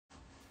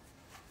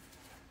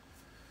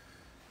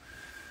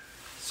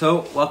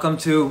So, welcome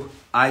to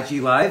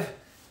IG Live.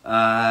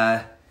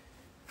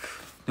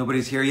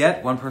 Nobody's here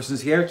yet. One person's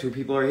here. Two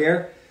people are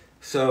here.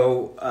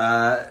 So,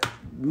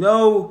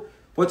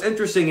 what's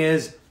interesting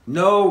is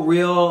no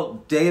real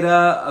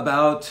data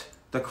about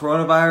the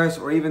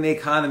coronavirus or even the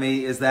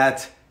economy is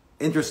that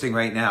interesting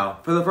right now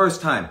for the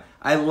first time.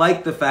 I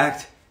like the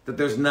fact that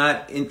there's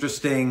not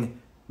interesting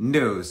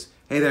news.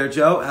 Hey there,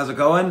 Joe. How's it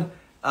going?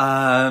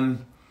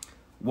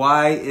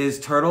 Why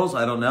is turtles?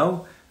 I don't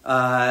know.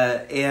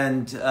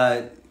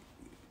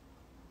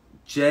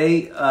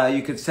 Jay,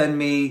 you could send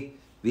me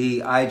the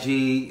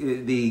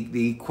IG,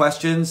 the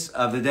questions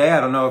of the day. I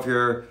don't know if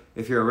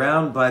you're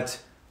around, but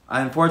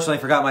I unfortunately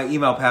forgot my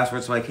email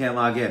password, so I can't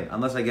log in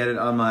unless I get it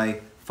on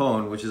my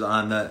phone, which is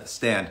on the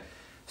stand.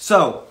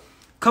 So,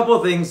 a couple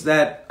of things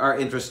that are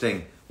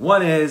interesting.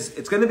 One is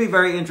it's going to be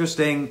very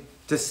interesting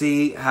to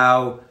see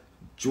how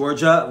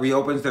Georgia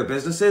reopens their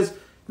businesses.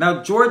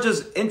 Now,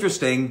 Georgia's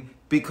interesting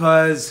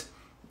because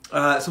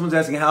someone's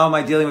asking, how am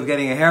I dealing with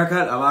getting a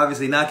haircut? I'm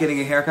obviously not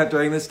getting a haircut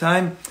during this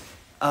time.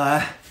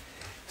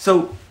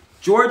 So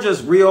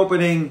Georgia's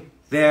reopening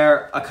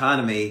their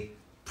economy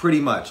pretty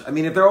much. I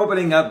mean, if they're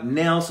opening up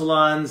nail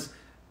salons,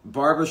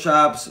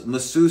 barbershops,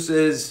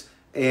 masseuses,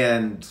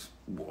 and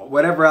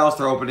whatever else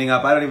they're opening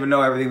up, I don't even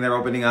know everything they're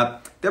opening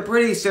up. They're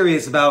pretty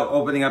serious about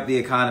opening up the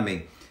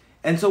economy.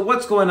 And so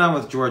what's going on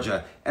with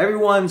Georgia?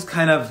 Everyone's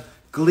kind of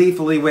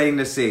gleefully waiting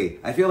to see.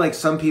 I feel like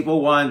some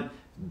people want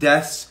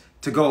deaths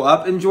to go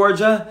up in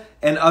Georgia,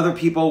 and other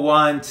people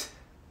want,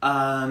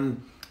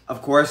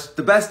 of course,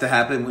 the best to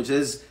happen, which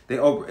is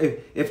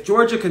if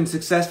Georgia can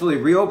successfully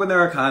reopen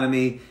their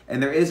economy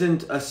and there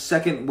isn't a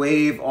second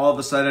wave all of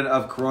a sudden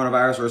of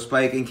coronavirus or a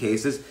spike in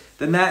cases,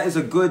 then that is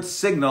a good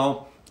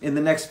signal in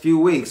the next few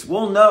weeks.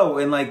 We'll know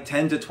in like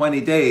 10 to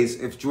 20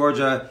 days if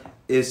Georgia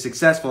is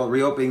successful at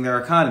reopening their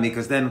economy,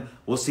 because then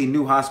we'll see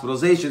new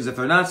hospitalizations if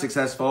they're not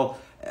successful,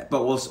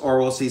 but we'll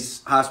see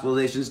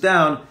hospitalizations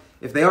down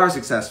if they are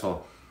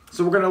successful.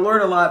 So we're going to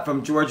learn a lot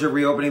from Georgia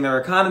reopening their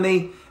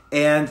economy.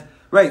 And,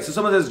 right, so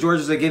someone says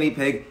Georgia's a guinea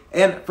pig.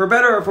 And for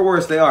better or for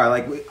worse, they are.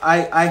 Like,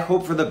 I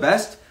hope for the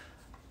best.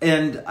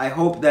 And I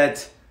hope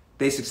that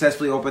they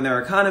successfully open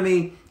their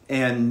economy.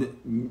 And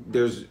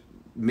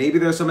maybe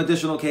there's some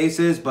additional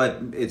cases, but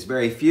it's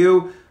very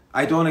few.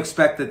 I don't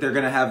expect that they're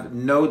going to have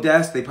no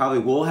deaths. They probably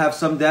will have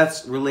some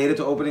deaths related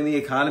to opening the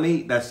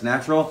economy. That's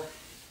natural.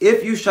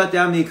 If you shut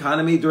down the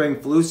economy during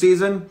flu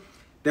season,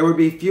 there would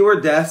be fewer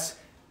deaths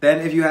than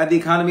if you had the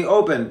economy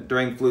open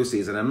during flu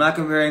season. I'm not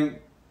comparing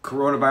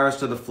coronavirus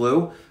to the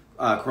flu.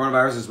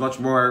 Coronavirus is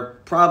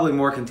probably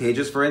more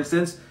contagious, for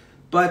instance.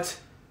 But,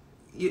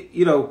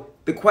 you know,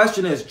 the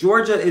question is,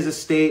 Georgia is a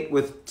state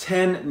with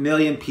 10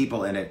 million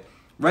people in it.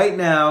 Right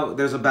now,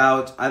 there's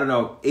about,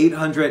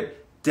 800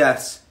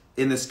 deaths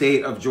in the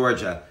state of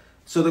Georgia.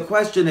 So the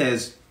question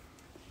is,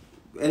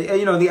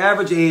 the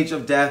average age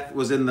of death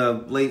was in the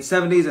late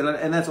 70s,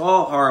 and that's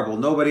all horrible.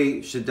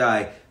 Nobody should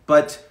die.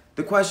 But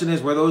the question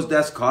is, were those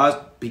deaths caused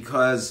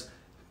because,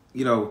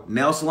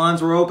 nail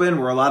salons were open?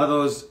 Were a lot of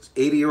those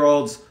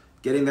 80-year-olds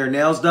getting their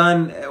nails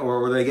done? Or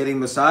were they getting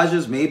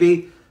massages?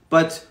 Maybe.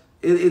 But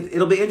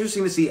it'll be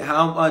interesting to see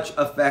how much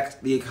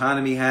effect the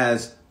economy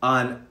has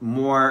on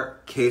more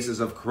cases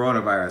of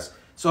coronavirus.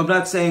 So I'm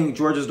not saying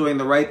Georgia's doing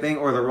the right thing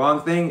or the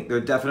wrong thing. They're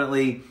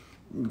definitely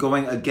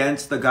going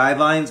against the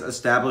guidelines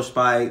established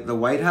by the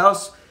White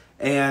House.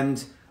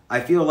 And I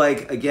feel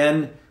like,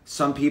 again,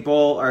 some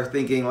people are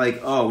thinking like,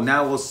 oh,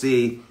 now we'll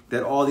see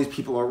that all these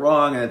people are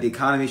wrong and that the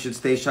economy should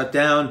stay shut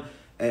down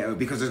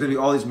because there's going to be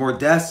all these more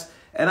deaths.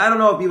 And I don't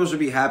know if people should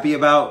be happy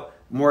about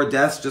more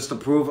deaths just to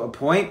prove a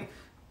point.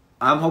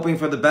 I'm hoping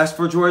for the best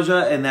for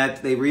Georgia and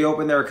that they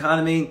reopen their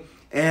economy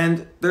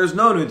and there's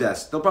no new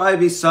deaths. There'll probably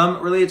be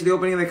some related to the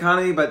opening of the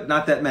economy, but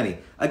not that many.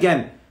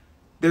 Again,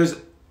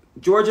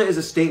 Georgia is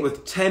a state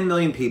with 10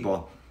 million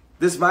people.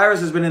 This virus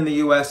has been in the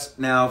U.S.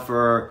 now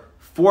for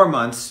 4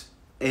 months,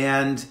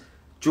 and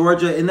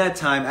Georgia, in that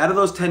time, out of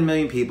those 10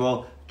 million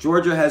people,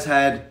 Georgia has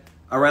had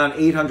around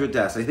 800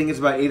 deaths. I think it's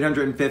about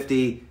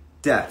 850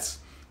 deaths.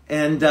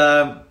 And,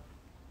 with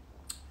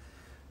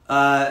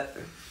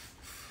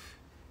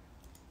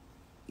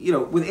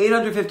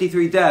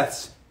 853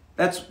 deaths,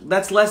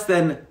 that's less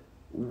than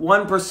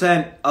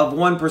 1% of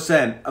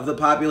 1% of the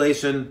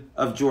population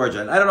of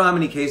Georgia. And I don't know how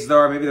many cases there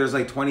are. Maybe there's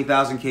like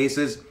 20,000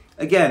 cases.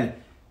 Again,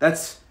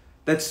 that's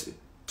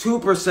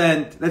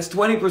 2%. That's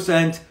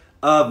 20%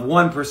 of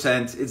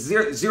 1%. It's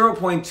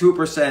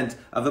 0.2%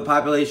 of the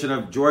population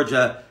of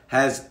Georgia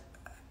has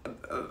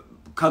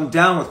come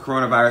down with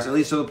coronavirus, at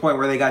least to the point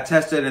where they got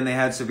tested and they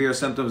had severe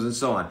symptoms and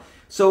so on.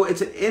 So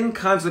it's an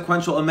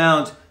inconsequential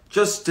amount,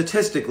 just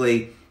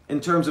statistically,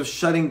 in terms of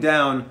shutting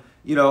down,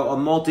 a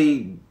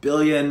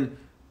multi-billion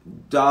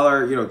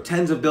dollar,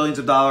 tens of billions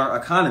of dollar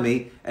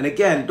economy. And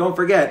again, don't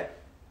forget,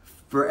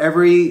 for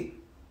every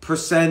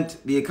percent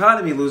the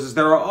economy loses,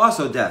 there are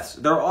also deaths.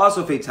 There are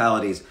also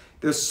fatalities.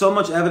 There's so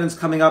much evidence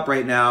coming up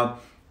right now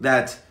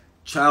that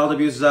child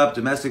abuse is up,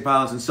 domestic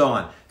violence, and so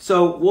on.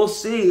 So we'll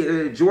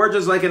see.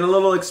 Georgia's like in a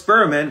little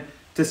experiment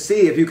to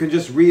see if you can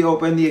just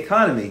reopen the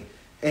economy.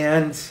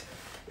 And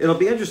it'll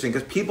be interesting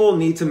because people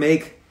need to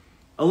make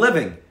a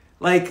living.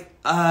 Like,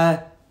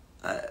 right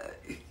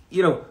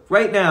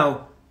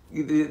now,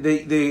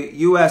 the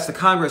U.S., the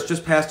Congress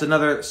just passed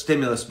another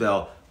stimulus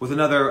bill with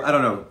another,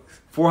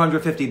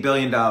 $450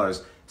 billion.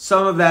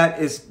 Some of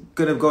that is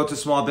going to go to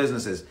small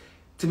businesses.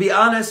 To be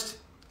honest,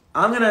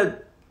 I'm going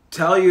to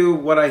tell you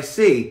what I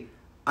see.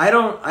 I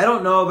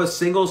don't know of a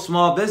single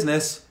small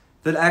business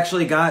that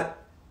actually got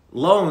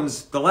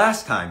loans the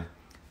last time.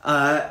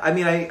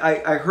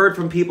 I heard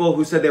from people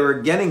who said they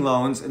were getting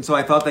loans, and so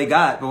I thought they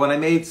got. But when I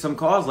made some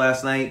calls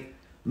last night,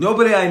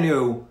 nobody I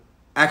knew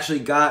actually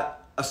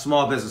got a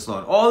small business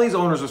loan. All these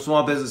owners of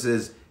small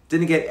businesses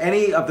didn't get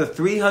any of the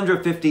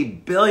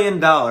 $350 billion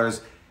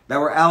that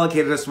were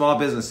allocated to small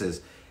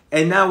businesses.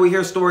 And now we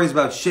hear stories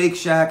about Shake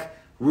Shack,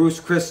 Ruth's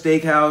Chris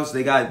Steakhouse.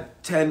 They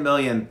got 10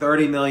 million,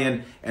 30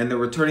 million, and they're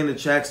returning the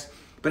checks.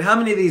 But how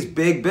many of these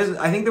big business?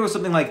 I think there was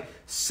something like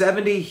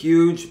 70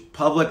 huge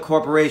public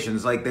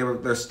corporations, like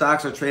their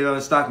stocks are traded on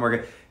the stock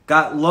market,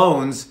 got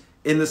loans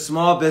in the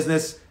Small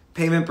Business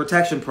Payment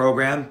Protection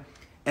Program.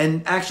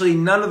 And actually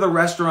none of the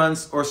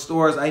restaurants or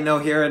stores I know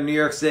here in New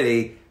York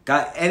City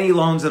got any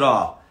loans at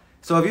all.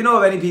 So if you know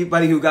of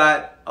anybody who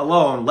got a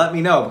loan, let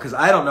me know, because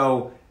I don't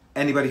know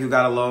anybody who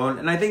got a loan.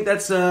 And I think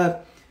that's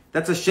a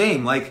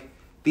shame. Like,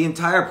 the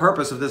entire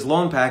purpose of this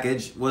loan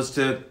package was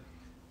to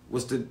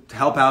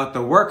help out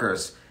the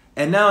workers.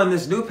 And now in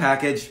this new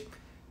package,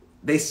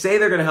 they say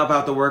they're going to help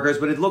out the workers,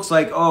 but it looks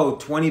like,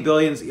 $20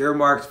 billion is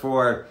earmarked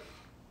for,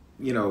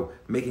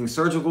 making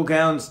surgical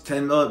gowns,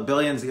 $10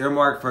 billion is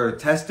earmarked for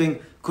testing.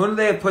 Couldn't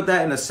they have put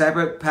that in a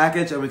separate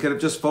package and we could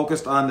have just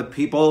focused on the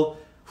people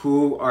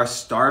who are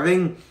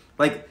starving?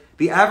 Like,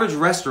 the average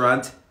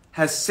restaurant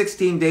has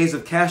 16 days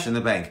of cash in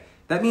the bank.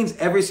 That means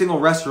every single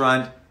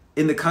restaurant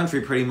in the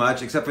country, pretty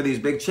much, except for these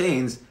big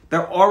chains,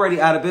 they're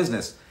already out of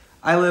business.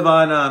 I live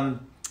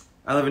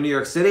in New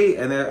York City,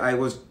 and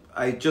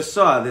I just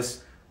saw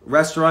this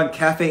restaurant,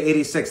 Cafe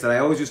 86, that I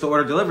always used to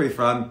order delivery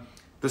from,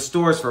 the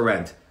stores for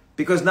rent.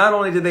 Because not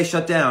only did they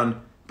shut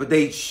down, but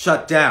they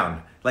shut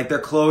down. Like, they're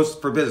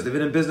closed for business. They've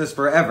been in business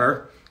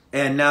forever,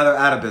 and now they're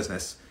out of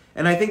business.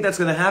 And I think that's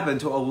going to happen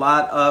to a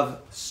lot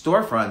of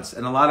storefronts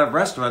and a lot of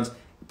restaurants,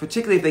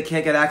 particularly if they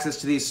can't get access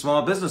to these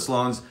small business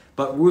loans.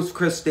 But Ruth's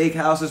Chris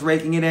Steakhouse is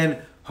raking it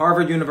in.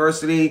 Harvard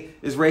University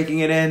is raking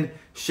it in.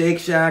 Shake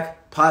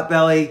Shack,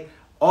 Potbelly,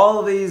 all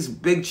of these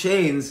big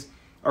chains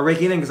are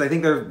raking it in because I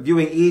think they're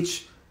viewing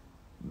each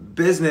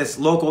business,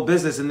 local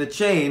business in the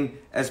chain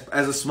as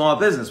a small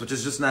business, which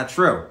is just not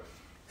true.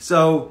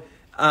 So,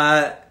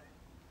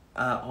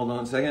 hold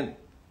on a second.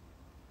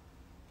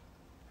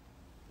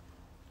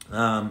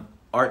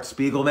 Art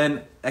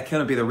Spiegelman, that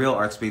couldn't be the real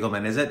Art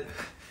Spiegelman, is it?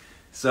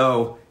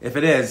 So, if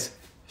it is,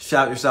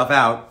 shout yourself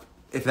out.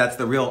 If that's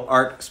the real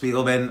Art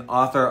Spiegelman,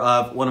 author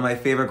of one of my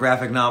favorite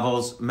graphic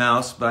novels,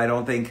 Mouse, but I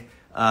don't think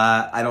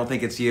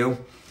it's you.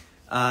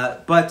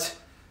 But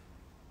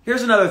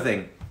here's another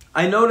thing.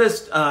 I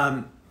noticed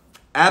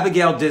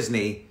Abigail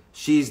Disney,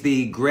 she's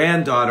the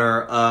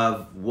granddaughter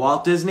of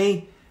Walt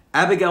Disney.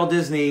 Abigail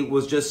Disney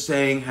was just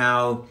saying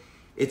how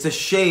it's a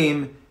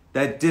shame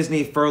that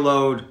Disney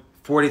furloughed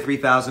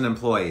 43,000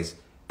 employees.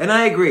 And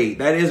I agree,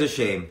 that is a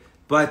shame.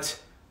 But,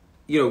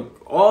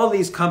 all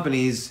these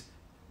companies,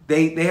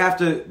 they have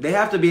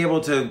to be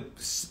able to,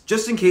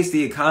 just in case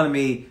the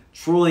economy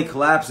truly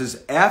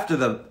collapses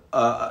after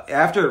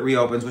it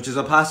reopens, which is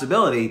a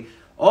possibility,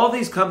 all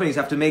these companies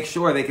have to make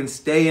sure they can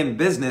stay in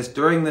business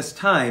during this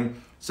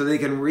time so they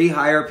can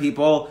rehire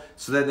people,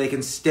 so that they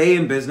can stay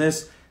in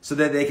business, so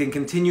that they can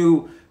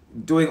continue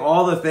doing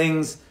all the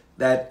things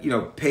that,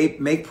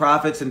 make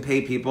profits and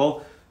pay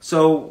people.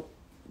 So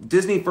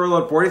Disney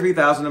furloughed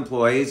 43,000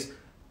 employees.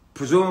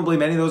 Presumably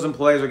many of those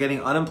employees are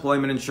getting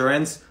unemployment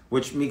insurance,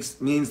 which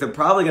means they're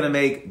probably going to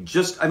make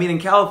in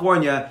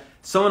California,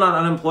 someone on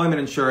unemployment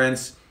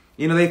insurance,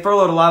 they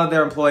furloughed a lot of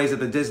their employees at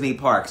the Disney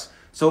parks.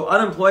 So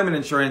unemployment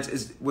insurance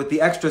is, with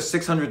the extra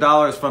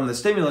 $600 from the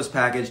stimulus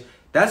package,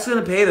 that's going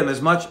to pay them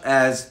as much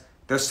as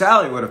their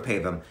salary would have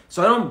paid them.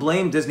 So I don't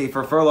blame Disney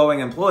for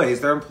furloughing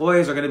employees. Their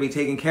employees are going to be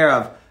taken care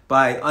of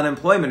by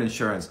unemployment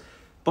insurance.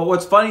 But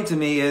what's funny to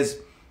me is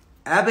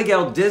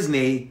Abigail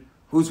Disney,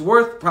 who's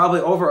worth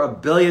probably over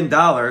 $1 billion,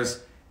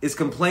 is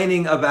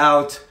complaining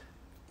about,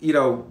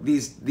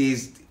 these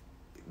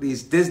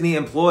Disney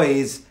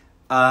employees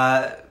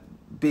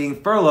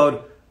being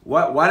furloughed.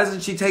 Why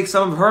doesn't she take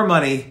some of her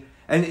money?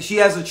 And she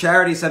has a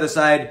charity set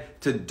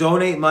aside to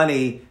donate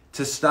money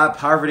to stop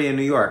poverty in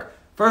New York.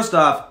 First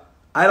off,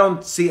 I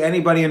don't see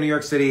anybody in New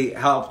York City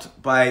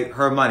helped by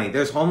her money.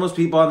 There's homeless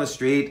people on the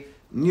street.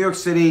 New York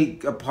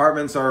City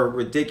apartments are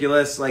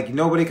ridiculous. Like,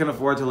 nobody can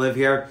afford to live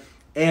here.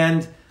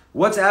 And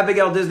what's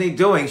Abigail Disney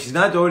doing? She's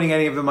not donating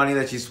any of the money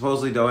that she's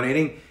supposedly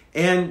donating.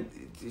 And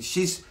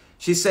she's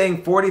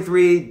saying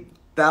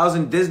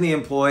 43,000 Disney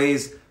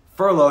employees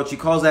furloughed. She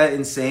calls that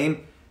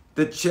insane.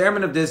 The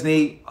chairman of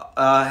Disney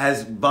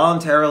has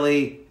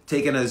voluntarily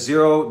taken a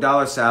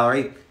 $0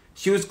 salary.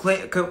 She was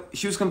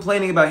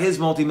complaining about his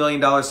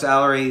multi-million-dollar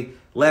salary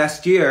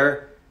last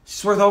year.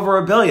 She's worth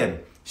over $1 billion.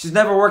 She's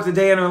never worked a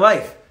day in her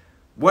life.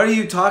 What are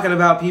you talking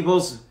about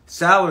people's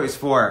salaries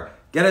for?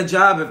 Get a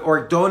job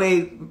or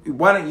donate.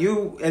 Why don't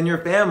you and your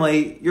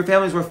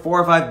family's worth $4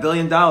 or $5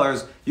 billion.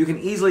 You can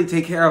easily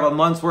take care of a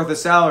month's worth of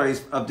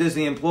salaries of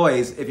Disney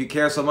employees if you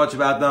care so much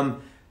about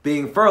them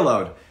being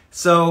furloughed.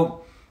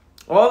 So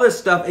all this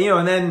stuff,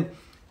 and then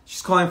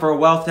she's calling for a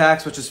wealth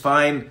tax, which is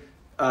fine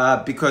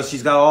because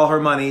she's got all her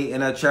money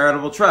in a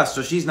charitable trust.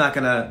 So she's not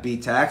going to be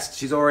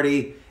taxed.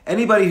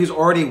 Anybody who's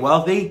already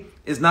wealthy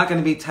is not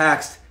going to be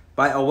taxed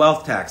by a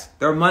wealth tax.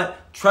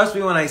 Trust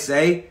me when I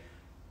say,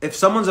 if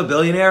someone's a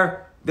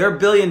billionaire, their $1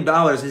 billion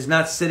is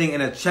not sitting in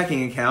a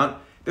checking account.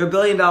 Their $1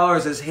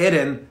 billion is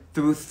hidden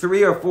through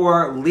 3 or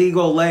 4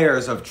 legal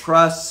layers of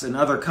trusts and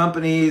other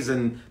companies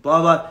and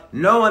blah, blah.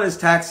 No one is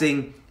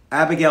taxing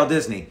Abigail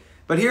Disney.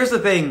 But here's the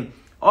thing.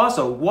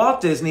 Also,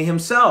 Walt Disney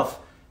himself,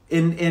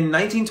 in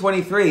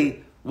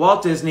 1923,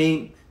 Walt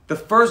Disney, the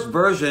first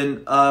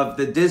version of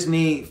the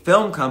Disney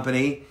Film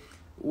Company,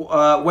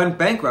 went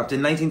bankrupt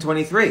in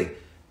 1923.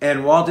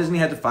 And Walt Disney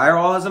had to fire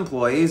all his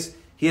employees.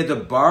 He had to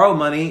borrow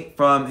money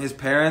from his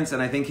parents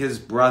and I think his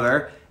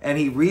brother, and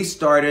he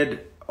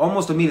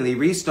almost immediately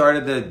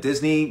restarted the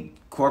Disney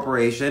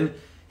Corporation.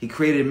 He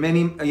created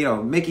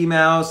Mickey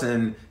Mouse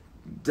and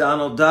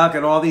Donald Duck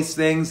and all these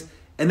things.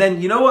 And then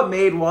you know what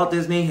made Walt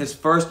Disney his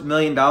first $1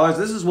 million?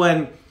 This is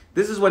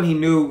when he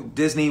knew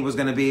Disney was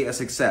going to be a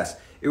success.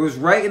 It was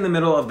right in the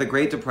middle of the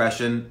Great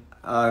Depression.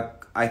 I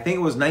think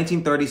it was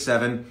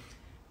 1937.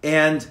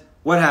 And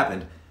what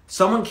happened?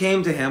 Someone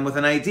came to him with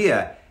an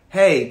idea.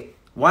 Hey,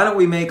 why don't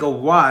we make a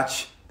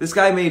watch? This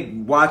guy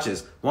made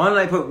watches. Why don't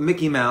I put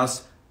Mickey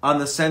Mouse on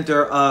the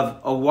center of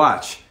a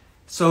watch?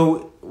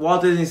 So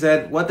Walt Disney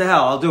said, what the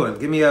hell, I'll do it.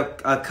 Give me a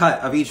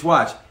cut of each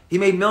watch. He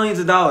made millions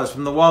of dollars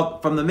from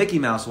the Mickey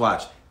Mouse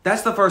watch.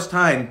 That's the first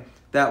time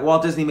that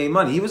Walt Disney made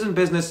money. He was in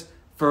business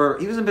for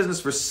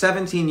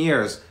 17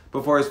 years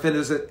before his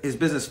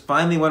business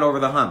finally went over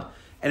the hump.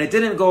 And it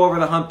didn't go over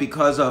the hump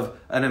because of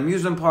an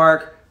amusement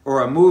park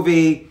or a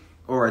movie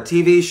or a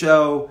TV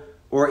show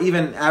or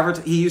even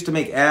he used to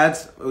make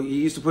ads.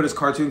 He used to put his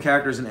cartoon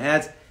characters in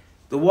ads.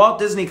 The Walt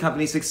Disney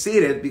Company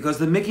succeeded because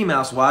the Mickey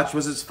Mouse watch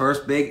was its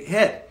first big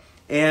hit.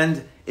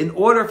 And in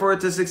order for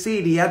it to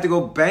succeed, he had to go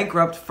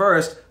bankrupt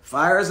first,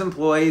 fire his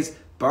employees,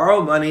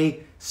 borrow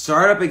money,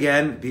 start up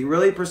again, be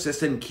really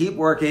persistent, keep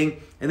working,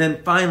 and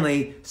then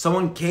finally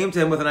someone came to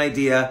him with an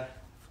idea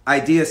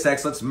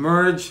sex, let's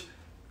merge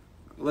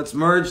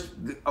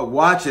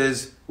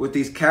watches with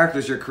these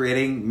characters you're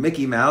creating,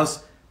 Mickey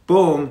Mouse,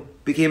 boom,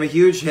 became a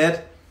huge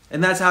hit,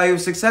 and that's how he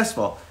was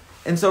successful.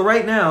 And so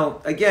right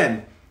now,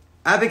 again,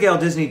 Abigail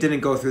Disney didn't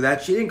go through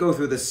that. She didn't go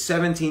through the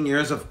 17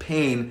 years of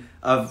pain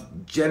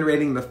of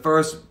generating the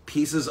first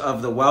pieces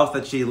of the wealth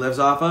that she lives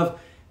off of.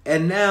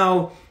 And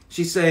now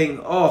she's saying,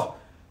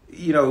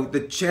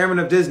 the chairman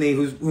of Disney,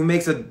 who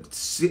makes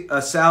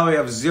a salary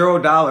of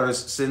 $0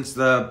 since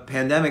the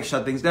pandemic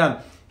shut things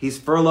down, he's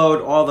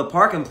furloughed all the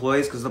park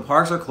employees because the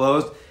parks are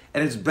closed,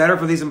 and it's better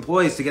for these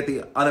employees to get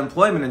the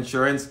unemployment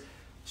insurance.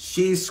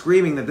 She's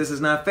screaming that this is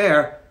not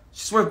fair.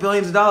 She's worth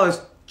billions of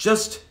dollars.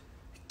 Just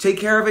take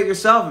care of it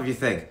yourself if you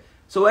think.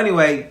 So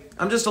anyway,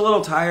 I'm just a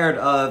little tired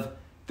of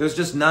there's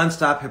just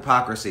nonstop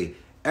hypocrisy.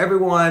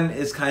 Everyone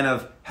is kind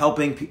of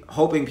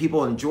hoping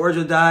people in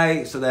Georgia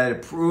die so that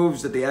it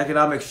proves that the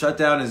economic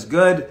shutdown is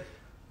good.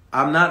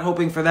 I'm not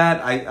hoping for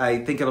that.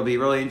 I think it'll be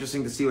really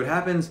interesting to see what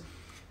happens.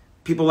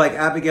 People like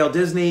Abigail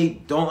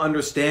Disney don't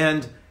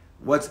understand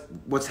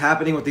what's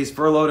happening with these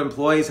furloughed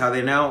employees, how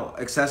they're now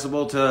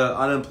accessible to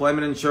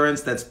unemployment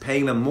insurance that's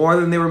paying them more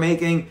than they were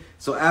making.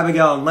 So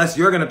Abigail, unless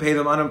you're going to pay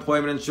them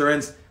unemployment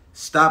insurance,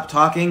 stop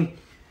talking.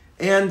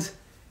 And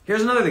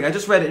here's another thing. I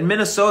just read in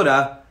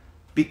Minnesota,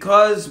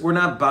 because we're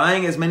not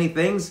buying as many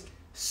things,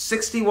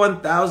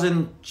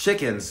 61,000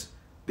 chickens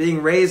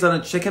being raised on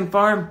a chicken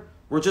farm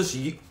were just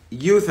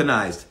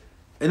euthanized.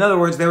 In other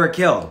words, they were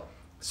killed.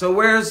 So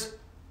where's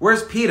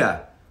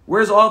PETA?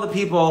 Where's all the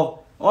people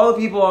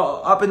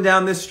up and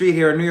down this street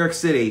here in New York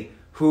City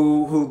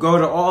who go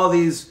to all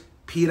these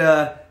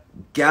PETA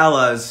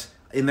galas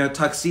in their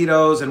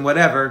tuxedos and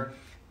whatever?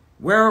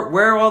 Where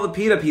are all the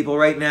PETA people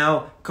right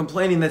now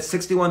complaining that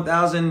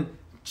 61,000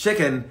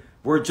 chicken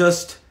were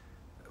just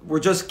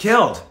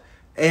killed?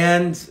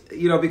 And,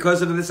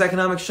 because of this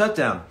economic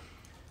shutdown.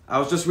 I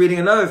was just reading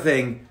another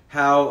thing,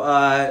 how,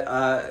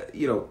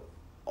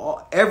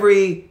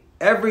 every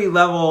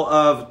level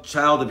of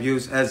child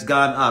abuse has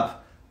gone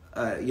up.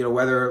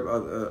 Whether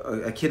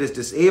a kid is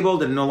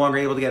disabled and no longer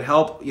able to get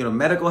help,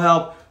 medical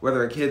help,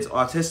 whether a kid's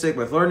autistic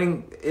with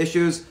learning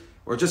issues,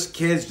 or just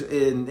kids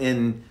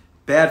in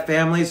bad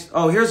families.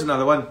 Oh, here's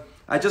another one.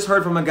 I just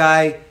heard from a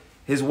guy,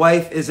 his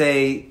wife is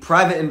a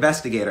private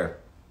investigator,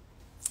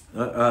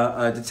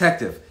 a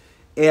detective,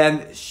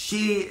 and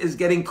she is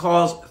getting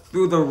calls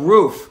through the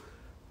roof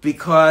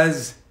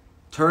because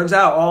turns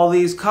out all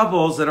these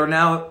couples that are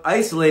now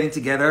isolating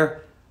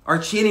together are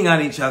cheating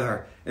on each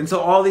other. And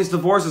so all these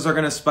divorces are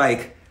going to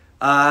spike.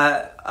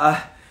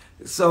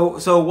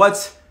 So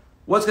what's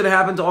going to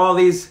happen to all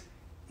these?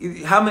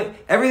 This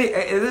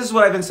is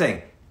what I've been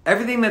saying.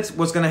 everything that's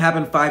what's going to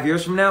happen 5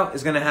 years from now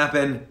is going to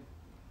happen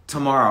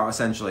tomorrow,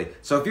 essentially.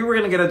 So if you were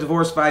going to get a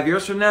divorce 5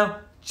 years from now,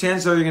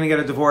 chances are you're going to get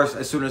a divorce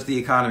as soon as the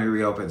economy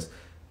reopens.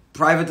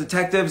 Private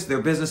detectives,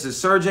 their business is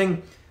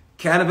surging.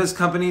 Cannabis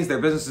companies, their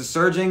business is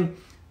surging.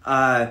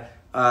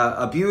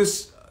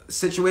 Abuse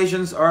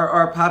situations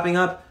are popping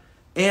up.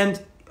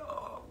 And,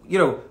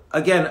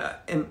 again,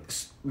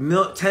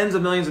 tens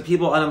of millions of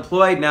people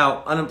unemployed.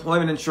 Now,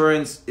 unemployment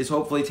insurance is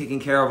hopefully taking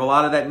care of a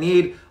lot of that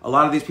need. A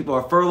lot of these people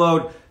are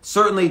furloughed.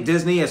 Certainly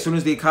Disney, as soon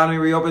as the economy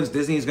reopens,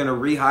 Disney is going to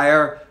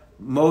rehire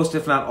most,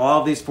 if not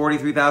all, of these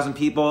 43,000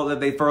 people that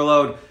they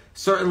furloughed.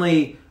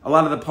 Certainly, a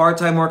lot of the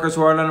part-time workers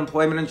who are on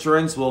unemployment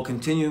insurance will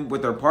continue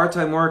with their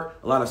part-time work.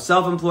 A lot of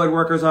self-employed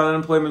workers on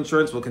unemployment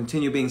insurance will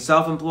continue being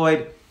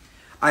self-employed.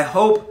 I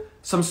hope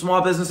some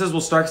small businesses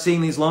will start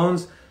seeing these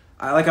loans.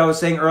 Like I was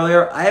saying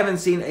earlier, I haven't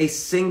seen a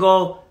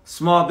single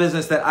small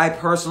business that I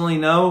personally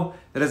know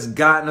that has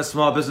gotten a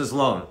small business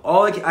loan.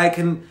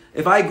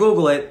 If I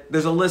Google it,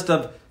 there's a list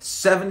of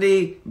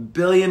 $70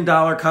 billion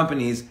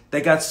companies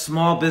that got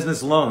small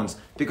business loans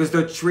because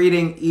they're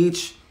treating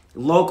each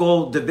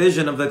local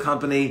division of the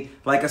company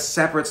like a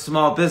separate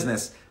small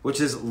business, which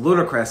is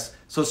ludicrous.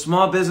 So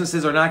small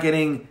businesses are not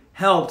getting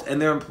helped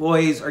and their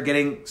employees are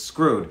getting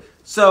screwed.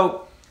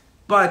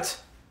 But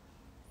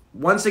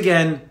once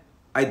again,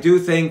 I do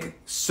think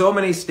so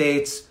many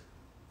states,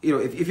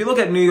 if you look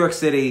at New York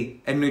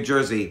City and New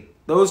Jersey,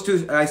 those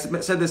two, I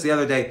said this the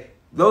other day,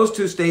 those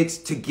two states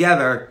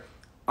together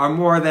are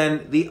more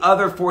than the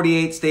other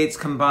 48 states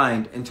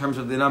combined in terms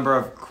of the number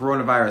of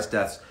coronavirus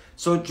deaths.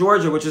 So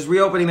Georgia, which is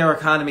reopening their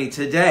economy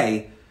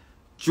today,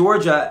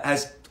 Georgia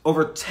has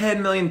over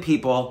 10 million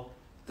people.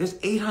 There's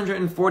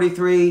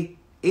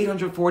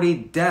 840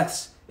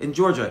 deaths in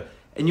Georgia.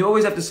 And you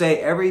always have to say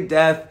every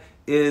death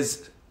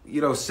is,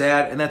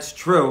 sad, and that's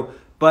true.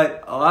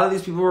 But a lot of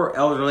these people are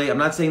elderly. I'm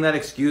not saying that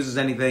excuses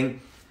anything.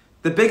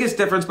 The biggest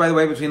difference, by the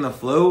way, between the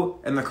flu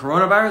and the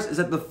coronavirus is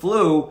that the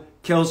flu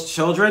kills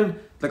children.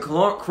 The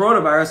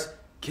coronavirus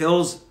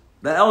kills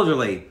the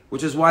elderly,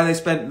 which is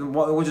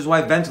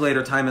why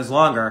ventilator time is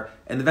longer,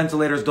 and the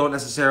ventilators don't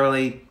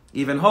necessarily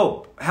even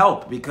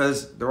help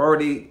because they're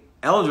already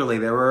elderly.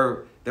 They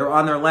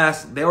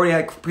already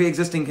had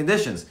pre-existing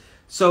conditions.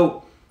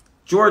 So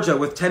Georgia,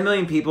 with 10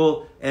 million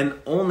people and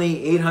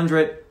only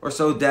 800 or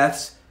so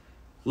deaths,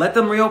 let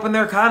them reopen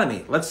their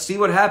economy. Let's see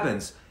what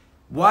happens.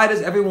 Why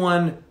is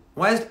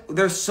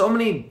there's so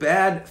many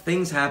bad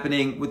things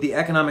happening with the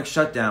economic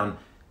shutdown?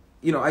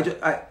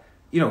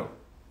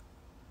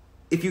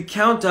 If you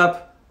count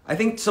up, I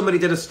think somebody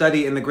did a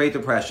study in the Great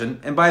Depression,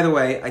 and by the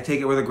way, I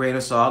take it with a grain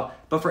of salt,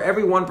 but for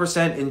every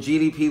 1% in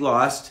GDP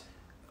lost,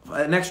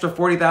 an extra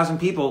 40,000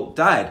 people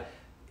died.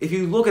 If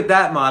you look at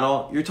that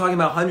model, you're talking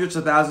about hundreds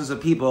of thousands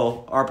of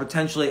people are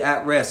potentially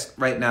at risk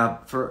right now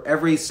for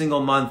every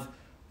single month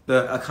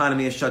the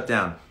economy is shut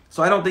down.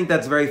 So I don't think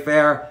that's very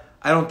fair.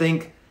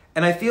 And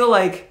I feel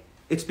like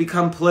it's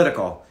become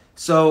political.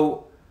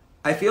 So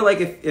I feel like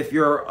if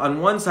you're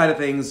on one side of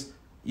things,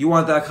 you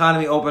want the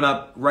economy open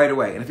up right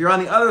away. And if you're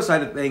on the other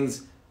side of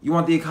things, you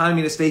want the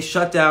economy to stay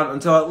shut down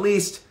until at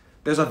least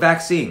there's a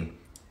vaccine.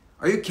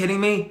 Are you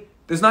kidding me?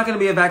 There's not going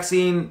to be a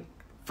vaccine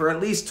for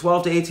at least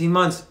 12 to 18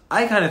 months.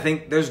 I kind of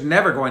think there's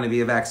never going to be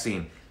a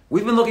vaccine.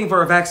 We've been looking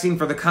for a vaccine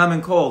for the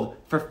common cold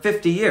for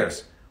 50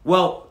 years.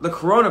 Well, the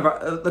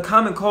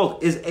common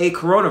cold is a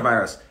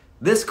coronavirus.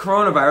 This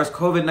coronavirus,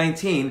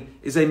 COVID-19,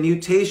 is a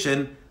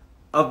mutation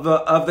of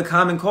the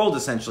common cold,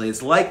 essentially.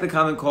 It's like the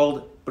common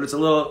cold, but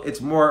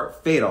it's more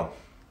fatal.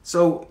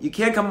 So you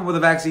can't come up with a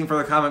vaccine for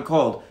the common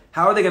cold.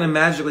 How are they going to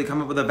magically come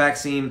up with a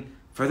vaccine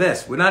for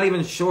this? We're not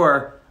even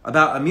sure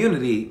about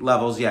immunity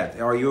levels yet.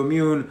 Are you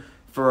immune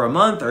for a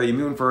month? Are you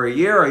immune for a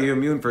year? Are you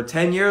immune for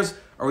 10 years?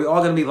 Are we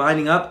all going to be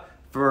lining up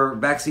for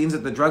vaccines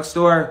at the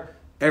drugstore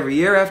every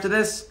year after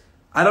this?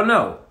 I don't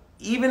know.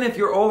 Even if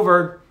you're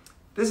over,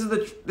 this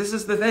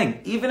is the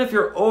thing. Even if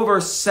you're over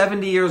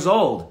 70 years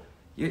old,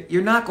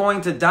 you're not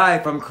going to die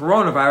from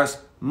coronavirus,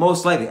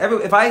 most likely.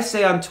 If I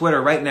say on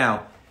Twitter right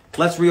now,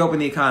 let's reopen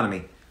the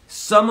economy,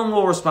 someone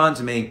will respond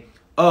to me,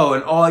 oh,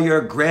 and all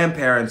your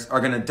grandparents are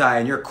going to die,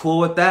 and you're cool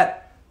with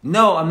that?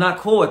 No, I'm not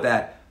cool with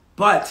that.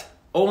 But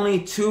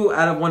only 2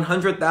 out of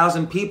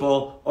 100,000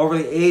 people over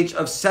the age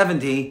of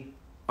 70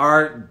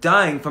 are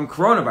dying from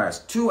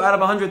coronavirus. 2 out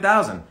of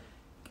 100,000.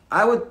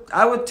 I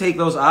would take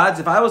those odds.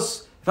 If I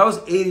was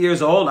 80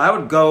 years old, I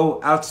would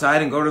go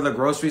outside and go to the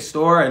grocery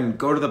store and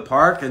go to the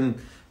park and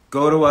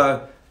go to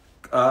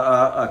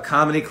a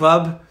comedy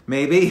club,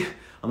 maybe,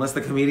 unless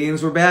the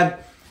comedians were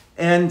bad.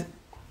 And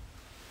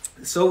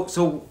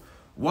so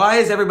why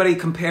is everybody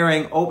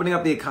comparing opening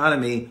up the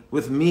economy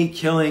with me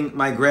killing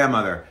my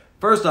grandmother?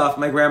 First off,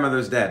 my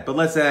grandmother's dead, but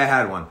let's say I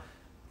had one,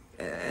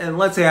 and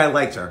let's say I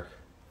liked her.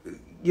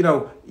 You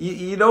don't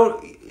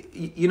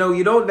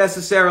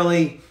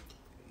necessarily.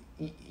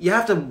 You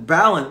have to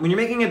balance when you're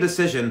making a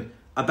decision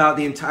about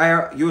the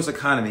entire U.S.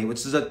 economy,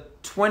 which is a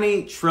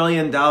 $20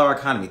 trillion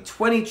economy.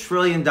 $20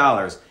 trillion.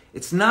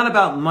 It's not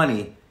about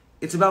money.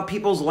 It's about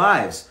people's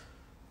lives.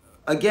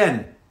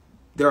 Again,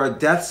 There are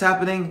deaths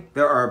happening.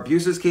 There are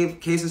abuses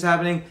cases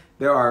happening.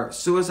 There are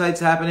suicides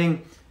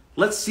happening.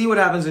 Let's see what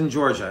happens in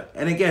Georgia.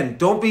 And again,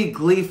 don't be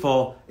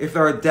gleeful if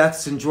there are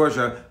deaths in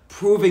Georgia,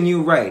 proving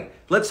you right.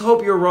 Let's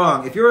hope you're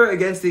wrong. If you're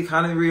against the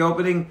economy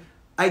reopening,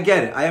 I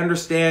get it. I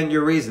understand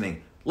your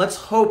reasoning. Let's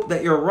hope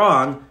that you're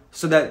wrong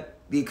so that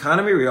the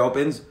economy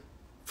reopens,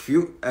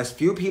 as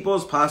few people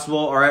as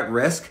possible are at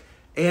risk,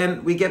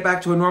 and we get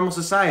back to a normal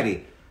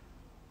society.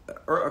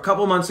 A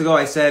couple months ago,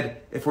 I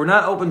said, if we're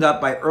not opened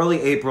up by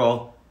early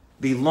April,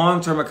 the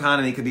long-term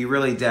economy could be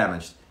really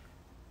damaged.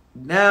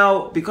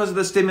 Now, because of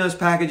the stimulus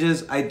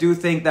packages, I do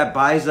think that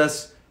buys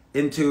us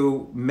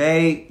into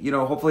May,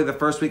 hopefully the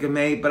first week of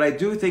May. But I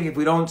do think if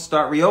we don't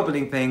start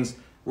reopening things,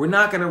 we're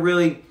not going to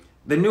really,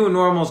 the new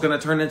normal is going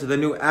to turn into the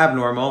new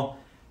abnormal.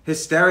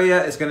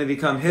 Hysteria is going to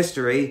become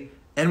history,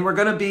 and we're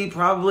going to be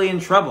probably in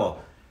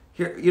trouble.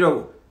 Here,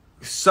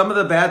 some of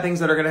the bad things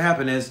that are going to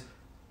happen is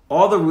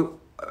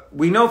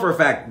we know for a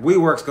fact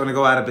WeWork's going to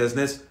go out of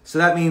business. So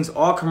that means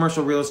all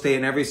commercial real estate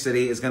in every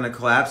city is going to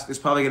collapse. There's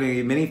probably going to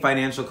be a mini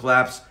financial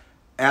collapse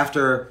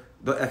after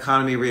the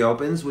economy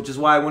reopens, which is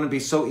why I wouldn't be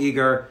so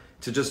eager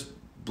to just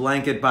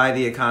blanket buy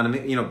the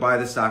economy, buy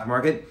the stock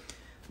market.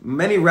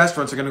 Many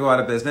restaurants are going to go out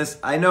of business.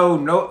 I know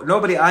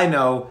nobody I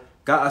know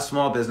got a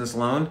small business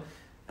loan.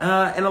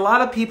 And a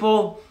lot of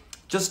people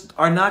just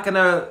are not going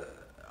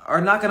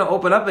to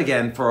open up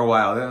again for a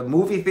while. The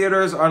movie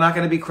theaters are not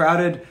going to be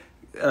crowded.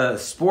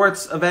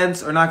 Sports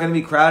events are not going to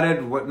be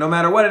crowded. No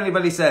matter what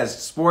anybody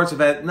says, sports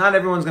event, not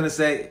everyone's going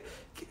to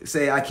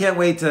say, I can't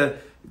wait to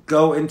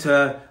go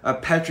into a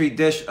petri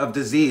dish of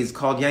disease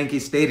called Yankee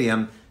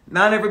Stadium.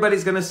 Not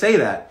everybody's going to say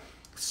that.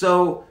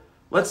 So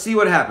let's see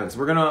what happens.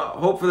 We're going to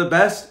hope for the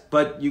best,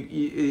 but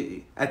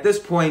at this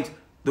point,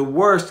 the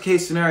worst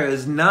case scenario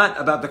is not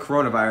about the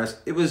coronavirus.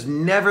 It was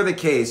never the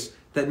case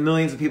that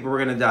millions of people were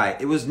going to die.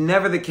 It was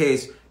never the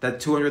case that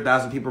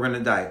 200,000 people were going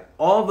to die.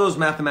 All of those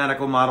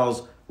mathematical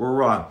models were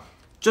wrong.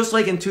 Just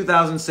like in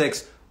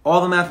 2006,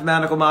 all the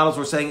mathematical models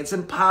were saying it's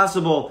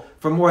impossible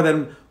for more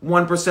than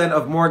 1%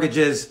 of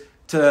mortgages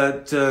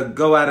to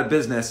go out of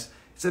business.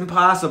 It's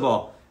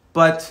impossible.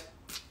 But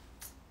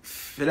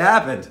it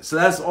happened. So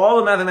that's all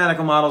the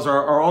mathematical models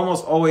are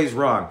almost always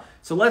wrong.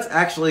 So let's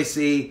actually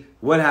see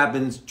what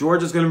happens.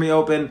 Georgia's going to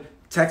reopen.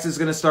 Texas is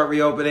going to start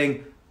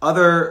reopening.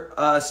 Other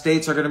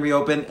states are going to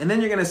reopen. And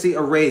then you're going to see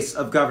a race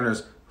of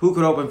governors who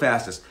could open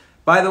fastest.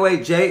 By the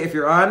way, Jay, if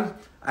you're on,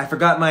 I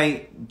forgot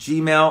my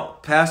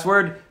Gmail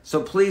password.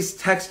 So please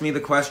text me the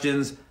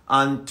questions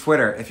on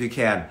Twitter if you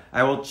can.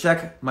 I will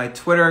check my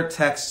Twitter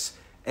texts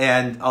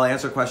and I'll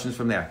answer questions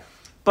from there.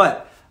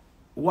 But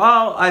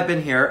while I've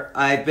been here,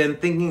 I've been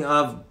thinking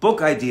of book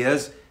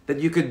ideas that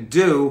you could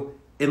do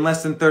in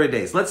less than 30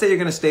 days. Let's say you're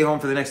going to stay home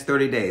for the next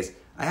 30 days.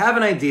 I have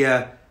an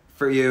idea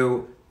for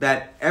you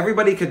that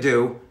everybody could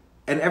do,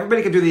 and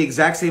everybody could do the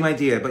exact same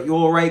idea, but you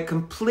will write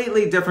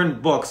completely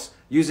different books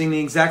using the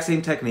exact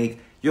same technique.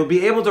 You'll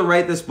be able to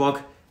write this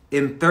book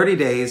in 30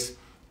 days,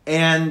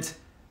 and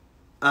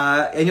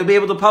you'll be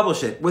able to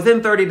publish it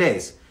within 30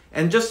 days.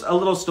 And just a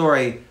little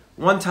story.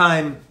 One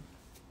time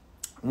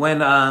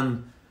when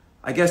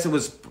I guess it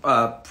was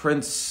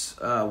Prince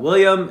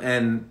William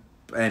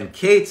and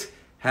Kate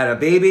had a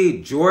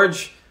baby,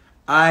 George,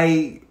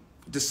 I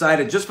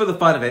decided just for the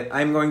fun of it,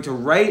 I'm going to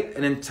write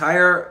an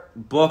entire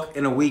book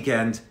in a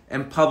weekend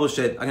and publish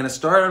it. I'm going to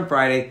start on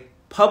Friday,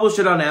 publish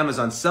it on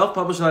Amazon,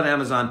 self-publish it on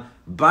Amazon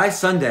by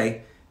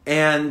Sunday,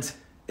 and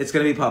it's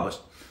going to be published.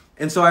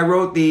 And so I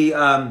wrote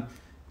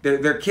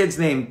their kid's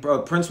name,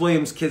 Prince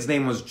William's kid's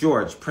name was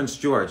George, Prince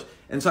George.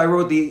 And so I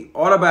wrote the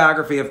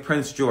autobiography of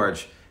Prince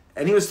George.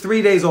 And he was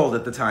 3 days old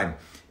at the time.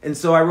 And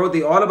so I wrote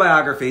the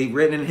autobiography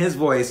written in his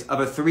voice of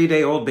a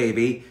 3-day-old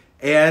baby.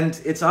 And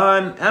it's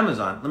on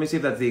Amazon. Let me see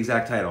if that's the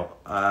exact title.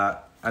 I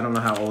don't know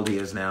how old he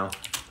is now.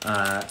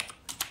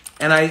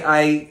 And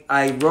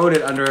I wrote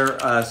it under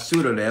a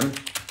pseudonym,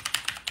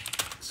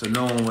 so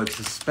no one would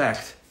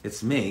suspect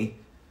it's me.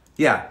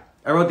 Yeah,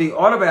 I wrote the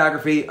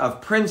autobiography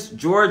of Prince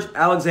George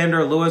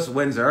Alexander Louis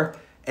Windsor.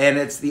 And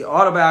it's the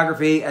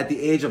autobiography at the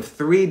age of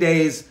 3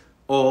 days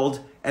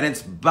old. And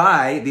it's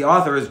by, the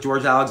author is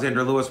George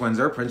Alexander Louis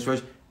Windsor, Prince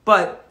George,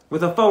 but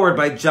with a foreword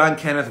by John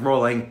Kenneth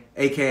Rowling,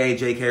 a.k.a.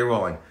 J.K.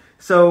 Rowling.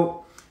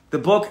 So the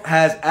book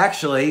has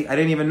actually, I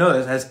didn't even know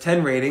this, has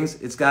 10 ratings.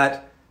 It's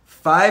got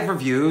 5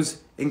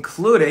 reviews,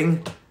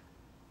 including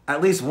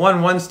at least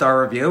one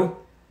 1-star review.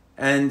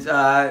 And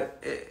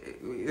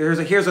here's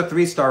a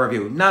 3-star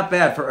review. Not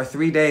bad for a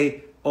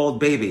 3-day-old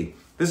baby.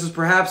 This is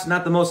perhaps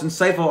not the most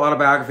insightful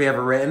autobiography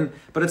ever written,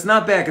 but it's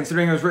not bad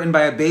considering it was written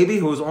by a baby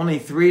who was only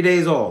 3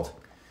 days old.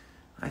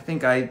 I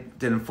think I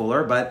didn't fool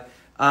her, but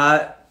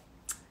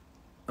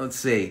let's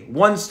see.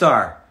 1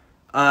 star.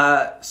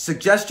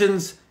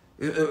 Suggestions.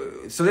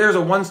 So there's a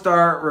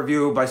 1-star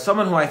review by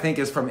someone who I think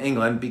is from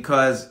England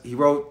because he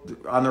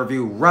wrote on the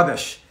review,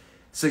 rubbish.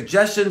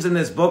 Suggestions in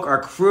this book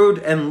are crude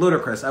and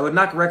ludicrous. I would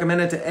not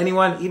recommend it to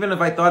anyone, even if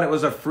I thought it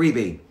was a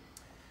freebie.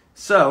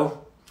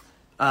 So,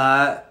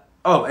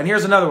 and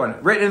here's another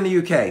one. Written in the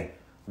UK.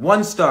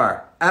 1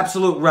 star.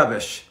 Absolute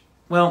rubbish.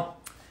 Well,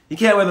 You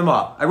can't win them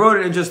all. I wrote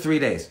it in just 3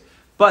 days.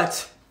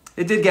 But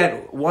it did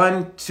get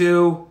four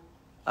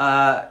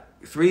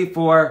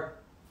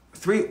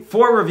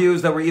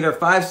reviews that were either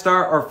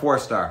 5-star or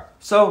 4-star.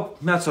 So,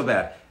 not so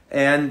bad.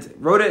 And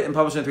wrote it and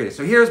published it in 3 days.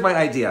 So here's my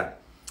idea.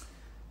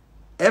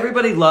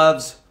 Everybody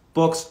loves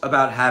books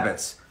about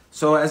habits.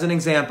 So as an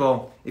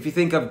example, if you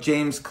think of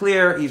James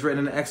Clear, he's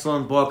written an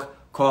excellent book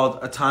called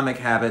Atomic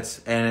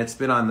Habits, and it's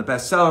been on the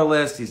bestseller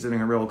list. He's doing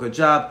a real good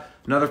job.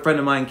 Another friend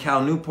of mine,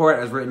 Cal Newport,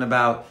 has written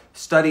about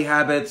study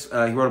habits.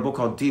 He wrote a book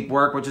called Deep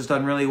Work, which has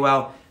done really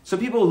well. So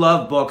people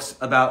love books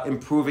about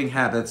improving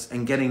habits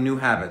and getting new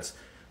habits.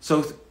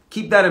 So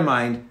keep that in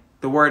mind,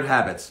 the word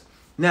habits.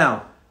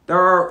 Now, there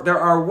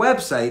are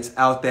websites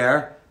out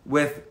there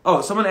with,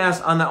 someone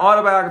asked, on the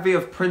autobiography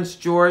of Prince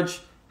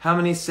George, how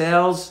many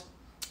sales?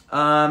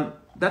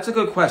 That's a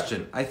good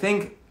question. I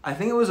think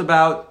it was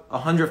about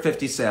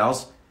 150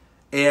 sales,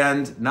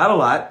 and not a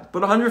lot,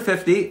 but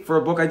 150 for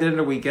a book I did in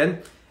a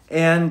weekend,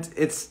 and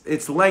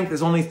its length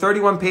is only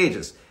 31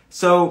 pages.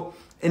 So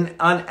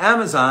on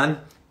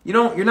Amazon,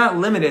 you're not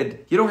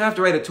limited. You don't have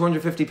to write a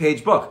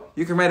 250-page book.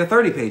 You can write a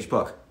 30-page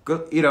book.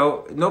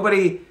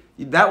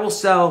 That will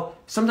sell.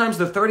 Sometimes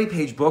the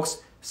 30-page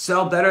books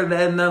sell better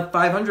than the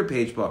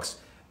 500-page books.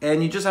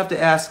 And you just have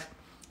to ask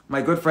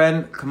my good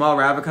friend Kamal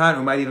Ravikant,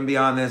 who might even be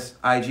on this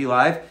IG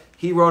Live.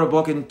 He wrote a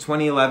book in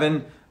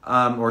 2011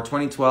 or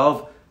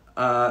 2012.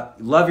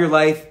 Love your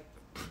life.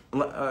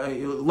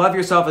 Love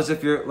yourself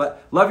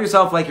love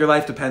yourself like your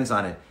life depends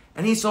on it.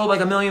 And he sold like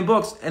 1 million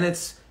books. And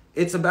it's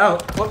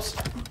about. Whoops.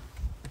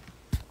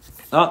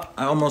 Oh,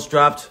 I almost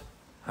dropped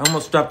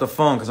the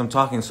phone because I'm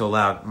talking so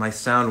loud. My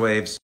sound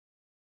waves.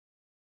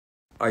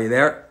 Are you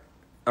there?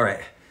 All right.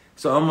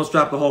 So I almost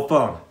dropped the whole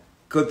phone.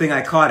 Good thing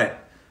I caught it.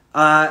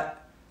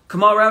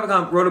 Kamal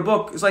Ravikant wrote a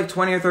book. It's like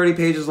 20 or 30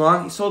 pages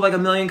long. He sold like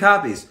 1 million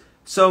copies.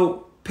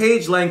 So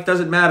page length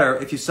doesn't matter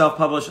if you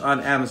self-publish on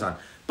Amazon.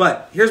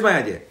 But here's my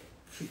idea.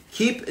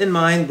 Keep in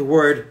mind the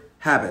word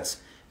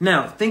habits.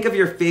 Now, think of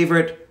your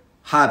favorite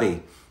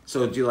hobby.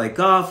 So do you like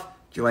golf?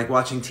 Do you like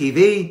watching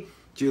TV?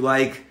 Do you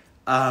like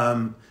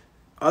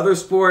other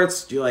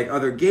sports? Do you like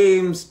other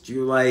games? Do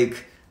you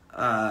like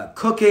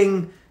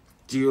cooking?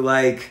 Do you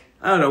like,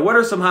 I don't know, what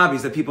are some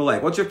hobbies that people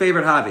like? What's your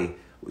favorite hobby?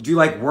 Do you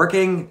like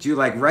working? Do you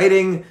like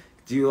writing?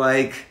 Do you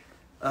like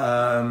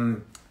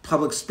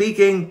public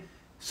speaking?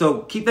 So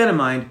keep that in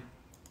mind.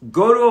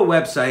 Go to a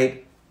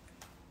website,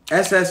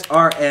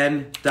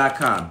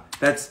 ssrn.com.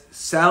 That's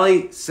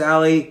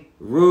Sally,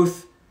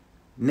 Ruth,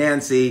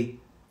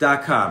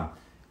 Nancy.com.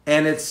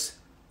 And looks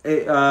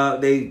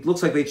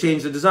like they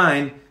changed the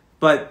design,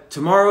 but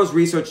tomorrow's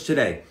research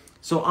today.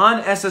 So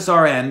on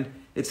SSRN,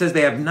 it says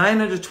they have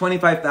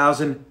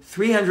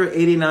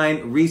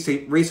 925,389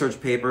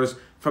 research papers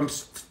from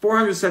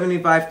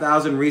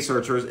 475,000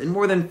 researchers in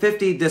more than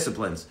 50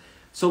 disciplines.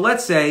 So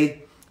let's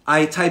say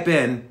I type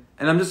in,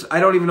 and I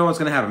don't even know what's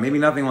going to happen. Maybe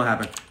nothing will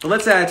happen. But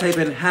let's say I type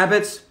in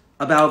habits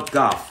about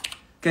golf.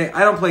 Okay,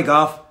 I don't play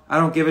golf. I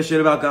don't give a shit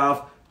about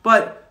golf.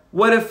 But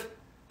what if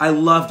I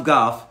loved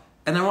golf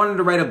and I wanted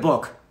to write a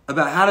book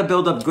about how to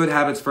build up good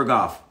habits for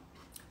golf?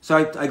 So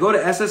I go to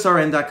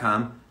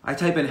ssrn.com. I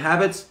type in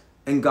habits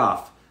and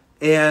golf.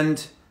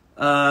 And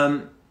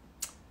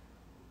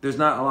there's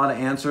not a lot of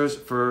answers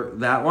for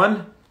that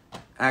one,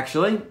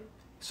 actually.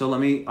 So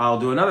I'll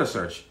do another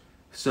search.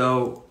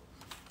 So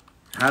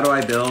how do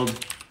I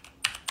build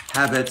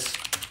habits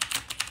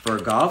for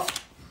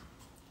golf?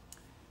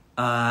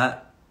 And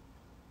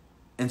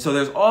so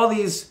there's all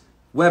these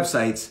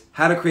websites,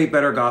 how to create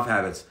better golf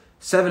habits,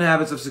 7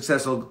 habits of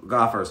successful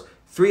golfers,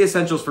 3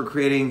 essentials for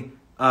creating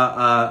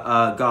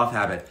a golf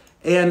habit.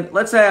 And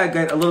let's say I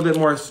get a little bit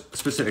more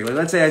specific.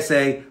 Let's say I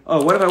say,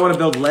 what if I want to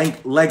build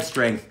leg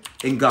strength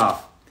in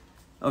golf?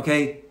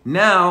 Okay,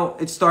 now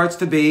it starts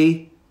to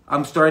be,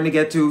 I'm starting to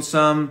get to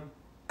some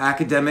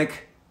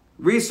academic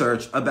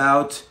research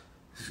about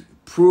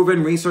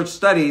proven research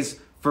studies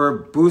for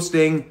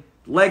boosting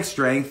leg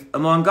strength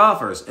among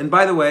golfers. And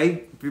by the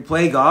way, if you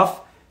play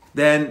golf,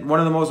 then one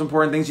of the most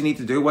important things you need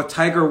to do, what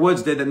Tiger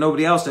Woods did that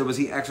nobody else did, was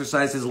he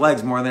exercised his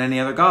legs more than any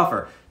other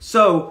golfer.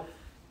 So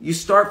you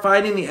start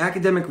finding the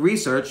academic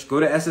research, go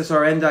to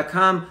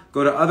ssrn.com,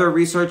 go to other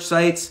research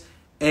sites,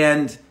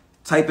 and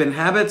type in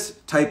habits,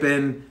 type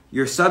in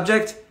your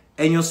subject,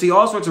 and you'll see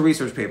all sorts of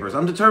research papers.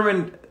 I'm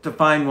determined to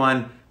find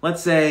one.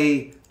 Let's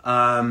say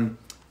I'm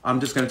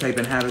just going to type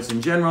in habits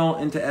in general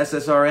into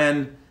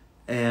SSRN,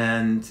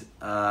 and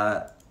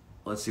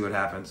let's see what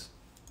happens.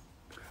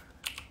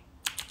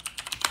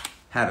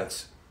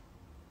 Habits.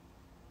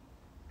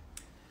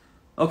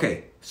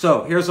 Okay,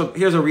 so here's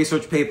a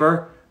research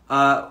paper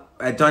done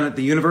at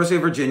the University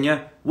of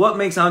Virginia. What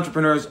makes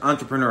entrepreneurs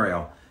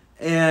entrepreneurial?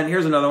 And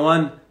here's another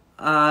one.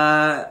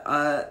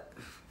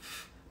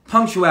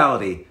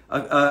 Punctuality,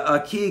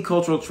 a key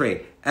cultural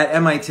trait at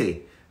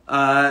MIT.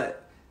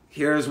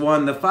 Here's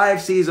one, the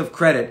 5 C's of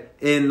credit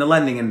in the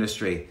lending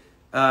industry.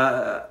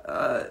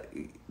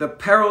 The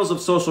perils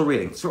of social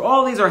reading. So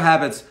all these are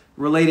habits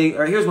relating,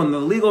 or here's one, the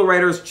Legal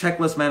Writer's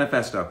Checklist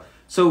Manifesto.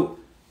 So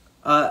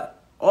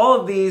all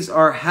of these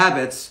are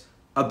habits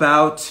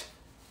about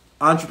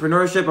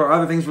entrepreneurship or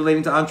other things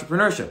relating to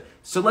entrepreneurship.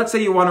 So let's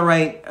say you want to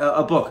write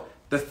a book,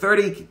 the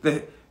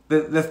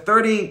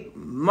 30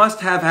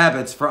 must-have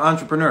habits for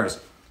entrepreneurs.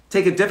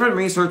 Take a different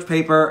research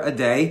paper a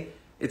day.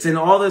 It's in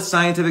all this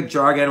scientific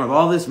jargon with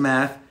all this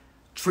math.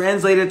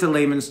 Translate it to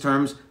layman's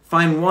terms.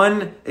 Find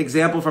one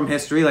example from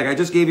history. Like I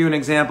just gave you an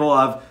example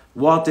of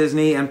Walt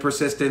Disney and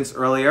persistence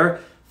earlier.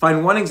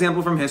 Find one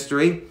example from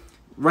history.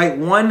 Write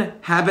one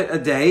habit a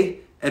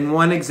day and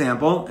one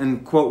example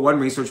and quote one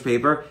research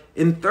paper.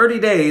 In 30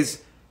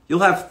 days, you'll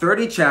have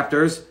 30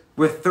 chapters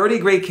with 30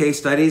 great case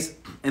studies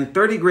and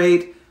 30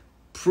 great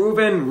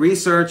proven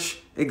research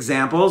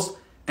examples.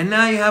 And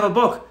now you have a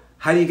book.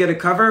 How do you get a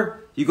cover?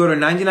 You go to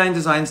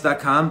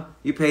 99designs.com.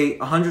 You pay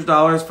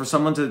 $100 for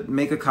someone to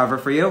make a cover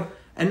for you.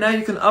 And now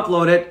you can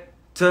upload it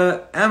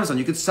to Amazon.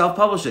 You could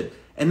self-publish it.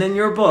 And then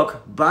your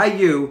book, by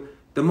you,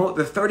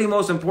 the 30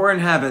 most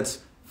important habits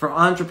for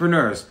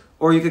entrepreneurs.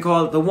 Or you could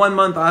call it the 1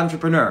 month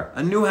entrepreneur,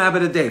 a new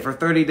habit a day for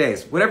 30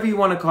 days, whatever you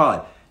want to call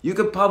it. You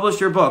could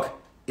publish your book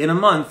in a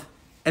month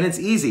and it's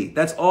easy.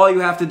 That's all you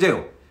have to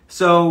do.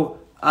 So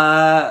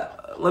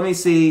let me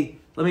see.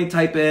 Let me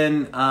type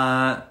in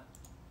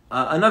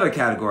another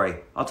category.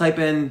 I'll type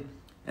in,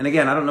 and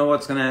again, I don't know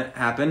what's going to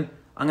happen.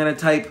 I'm going to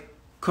type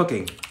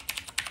cooking.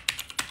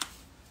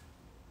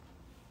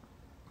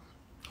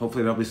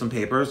 Hopefully there'll be some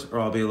papers or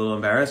I'll be a little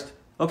embarrassed.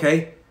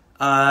 Okay.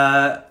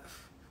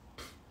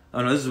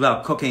 Oh no, this is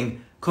about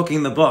cooking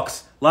the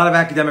books. A lot of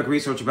academic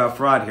research about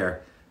fraud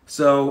here.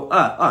 So,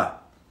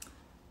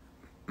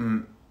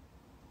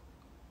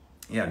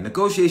 yeah,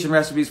 negotiation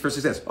recipes for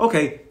success.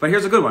 Okay, but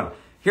here's a good one.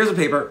 Here's a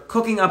paper,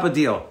 Cooking Up a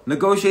Deal,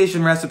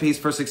 Negotiation Recipes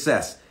for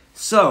Success.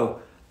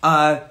 So,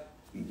 30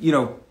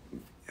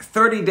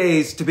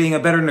 days to being a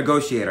better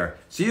negotiator.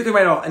 So you can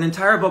write an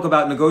entire book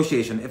about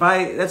negotiation.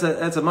 That's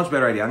a much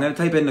better idea. I'm going to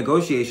type in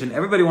negotiation.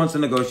 Everybody wants to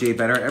negotiate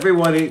better.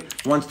 Everybody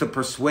wants to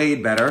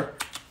persuade better.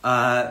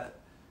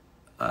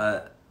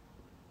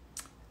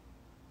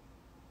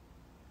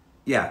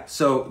 Yeah,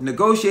 so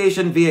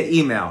negotiation via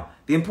email.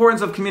 The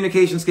importance of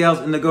communication skills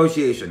in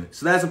negotiation.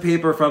 So that's a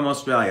paper from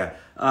Australia.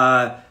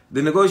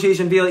 The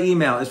negotiation via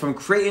email is from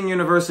Creighton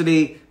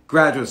University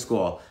Graduate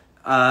School.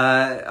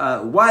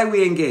 Why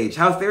we engage,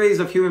 how theories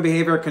of human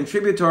behavior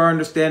contribute to our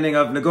understanding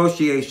of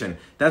negotiation.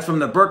 That's from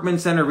the Berkman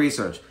Center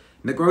Research.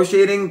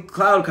 Negotiating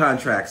cloud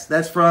contracts.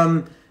 That's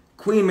from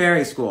Queen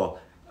Mary School.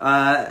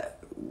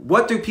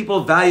 What do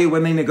people value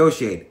when they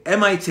negotiate?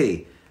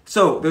 MIT.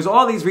 So there's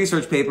all these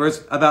research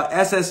papers about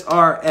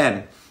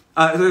SSRN.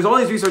 There's all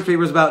these research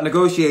papers about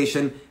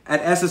negotiation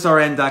at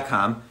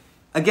ssrn.com.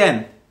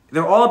 Again,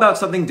 they're all about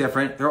something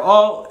different. They're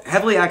all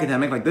heavily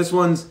academic. Like this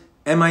one's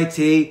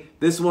MIT,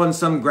 this one's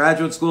some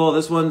graduate school,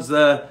 this one's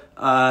the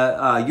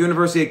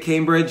University of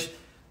Cambridge.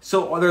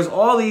 So there's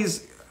all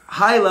these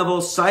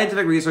high-level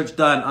scientific research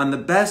done on the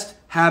best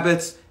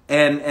habits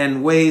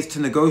and ways to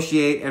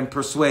negotiate and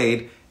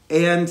persuade.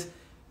 And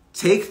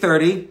take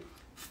 30,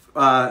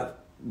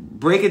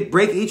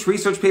 break each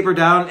research paper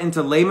down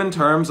into layman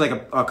terms, like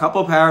a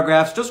couple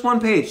paragraphs, just 1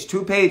 page,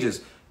 2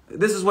 pages.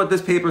 This is what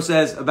this paper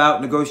says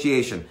about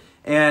negotiation.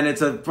 And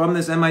it's from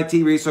this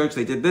MIT research.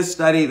 They did this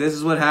study. This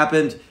is what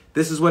happened.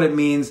 This is what it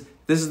means.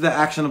 This is the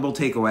actionable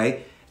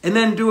takeaway. And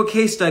then do a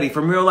case study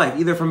from real life,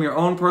 either from your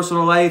own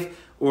personal life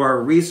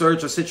or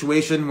research a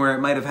situation where it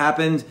might have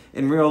happened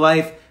in real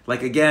life.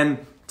 Like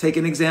again, take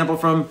an example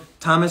from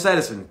Thomas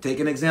Edison. Take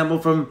an example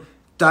from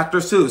Dr.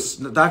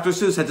 Seuss. Dr.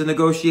 Seuss had to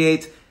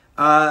negotiate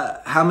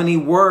how many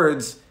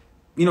words,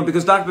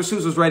 because Dr.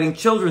 Seuss was writing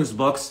children's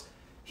books.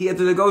 He had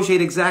to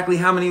negotiate exactly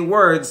how many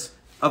words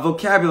of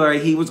vocabulary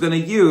he was going to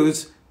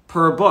use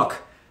per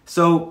book.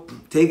 So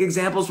take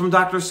examples from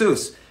Dr.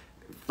 Seuss,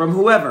 from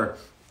whoever,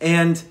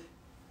 and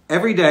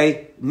every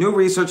day, new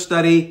research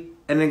study,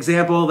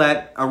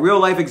 a real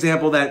life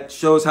example that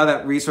shows how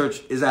that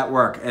research is at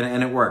work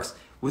and it works.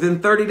 Within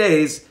 30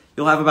 days,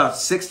 you'll have about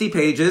 60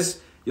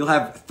 pages. You'll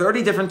have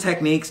 30 different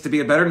techniques to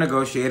be a better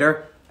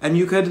negotiator, and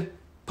you could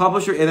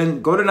publish and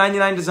then go to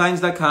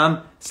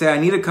 99designs.com, say, I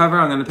need a cover,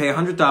 I'm going to pay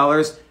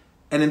 $100,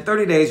 and in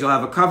 30 days, you'll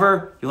have a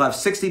cover, you'll have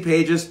 60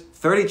 pages,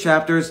 30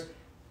 chapters,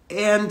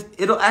 and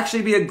it'll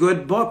actually be a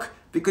good book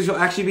because you'll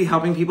actually be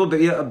helping people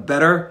be a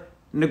better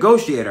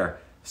negotiator.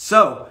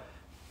 So,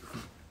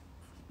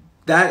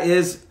 that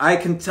is, I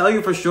can tell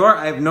you for sure,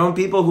 I've known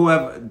people who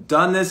have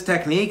done this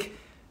technique.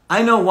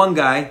 I know one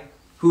guy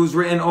who's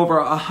written over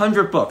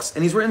 100 books,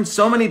 and he's written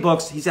so many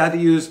books, he's had to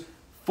use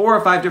 4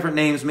 or 5 different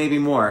names, maybe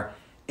more.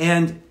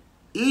 And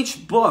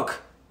each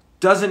book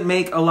doesn't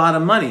make a lot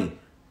of money,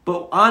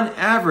 but on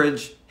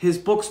average, his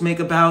books make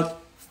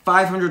about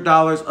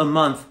 $500 a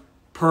month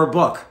per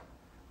book,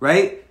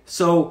 right?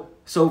 So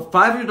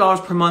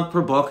 $500 per month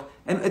per book,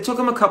 and it took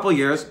him a couple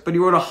years, but he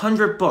wrote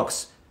 100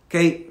 books.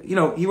 Okay,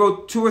 he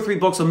wrote 2 or 3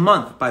 books a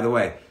month, by the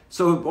way.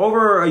 So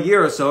over a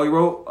year or so, he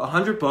wrote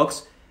 100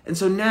 books, and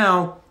so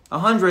now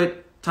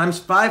 100 times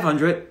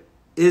 500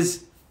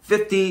 is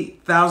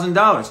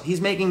 $50,000.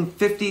 He's making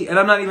and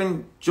I'm not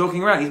even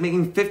joking around, he's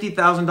making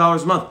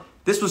 $50,000 a month.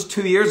 This was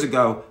 2 years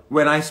ago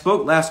when I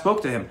last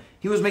spoke to him.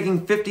 He was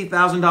making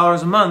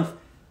 $50,000 a month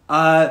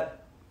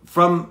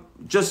from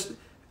just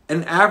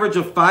an average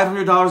of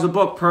 $500 a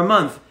book per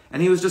month.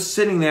 And he was just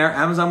sitting there.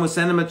 Amazon would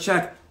send him a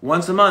check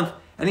once a month.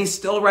 And he's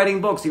still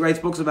writing books. He writes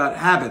books about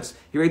habits.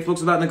 He writes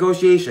books about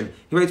negotiation.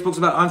 He writes books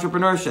about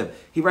entrepreneurship.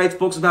 He writes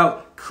books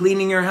about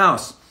cleaning your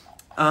house.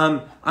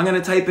 I'm going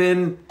to type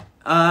in,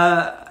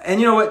 and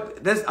you know what?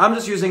 I'm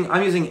using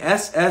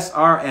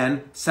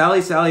SSRN,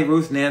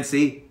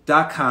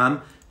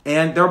 SallyRuthNancy.com.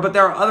 But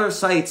there are other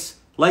sites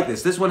like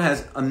this. This one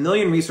has 1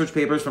 million research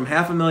papers from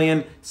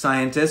 500,000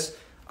 scientists.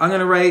 I'm going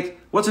to write,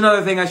 what's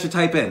another thing I should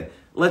type in?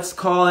 Let's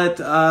call it,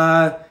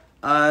 I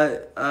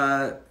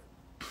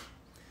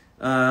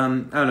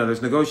don't know,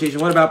 there's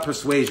negotiation. What about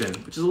persuasion?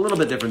 Which is a little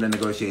bit different than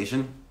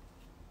negotiation.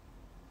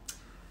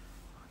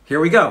 Here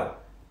we go.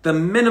 The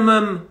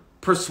minimum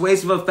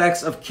persuasive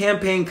effects of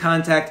campaign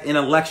contact in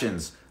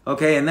elections.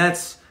 Okay, and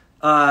that's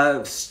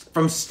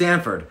from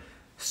Stanford.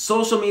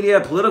 Social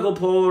media, political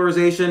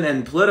polarization,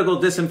 and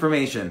political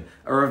disinformation.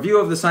 A review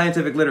of the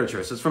scientific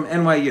literature. So it's from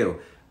NYU.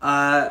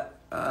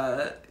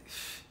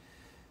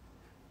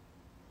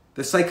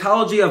 The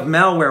psychology of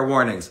malware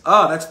warnings.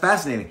 Oh, that's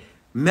fascinating.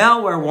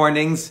 Malware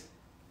warnings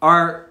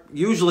are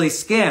usually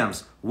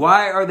scams.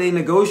 Why are they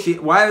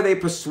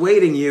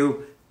persuading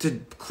you to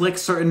click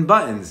certain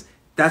buttons?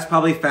 That's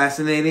probably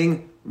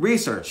fascinating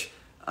research.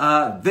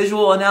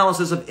 Visual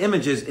analysis of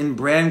images in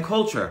brand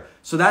culture.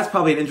 So that's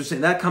probably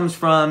that comes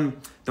from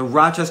the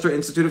Rochester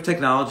Institute of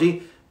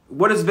Technology.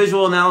 What is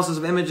visual analysis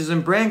of images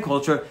in brand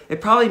culture? It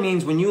probably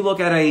means when you look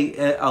at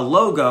a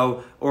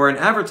logo or an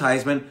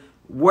advertisement,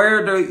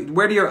 where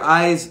do your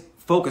eyes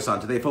focus on?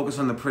 Do they focus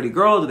on the pretty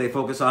girl? Do they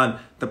focus on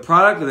the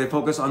product? Do they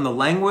focus on the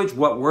language?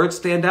 What words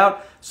stand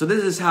out? So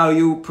this is how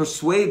you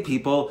persuade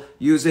people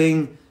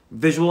using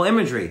visual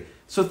imagery.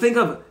 So think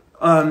of,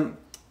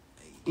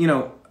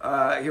 here,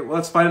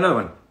 let's find another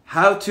one.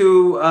 How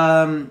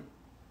to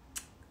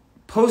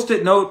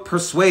Post-it note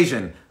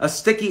persuasion, a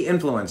sticky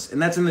influence.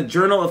 And that's in the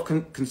Journal of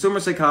Consumer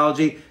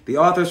Psychology. The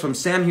authors from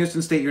Sam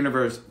Houston State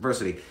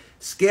University.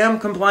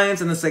 Scam compliance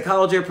and the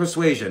psychology of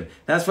persuasion.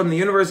 That's from the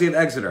University of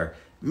Exeter.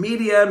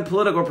 Media and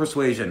political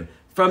persuasion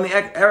from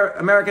the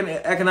American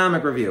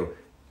Economic Review,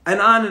 and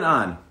on and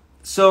on.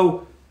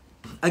 So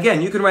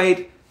again, you can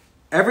write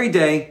every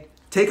day,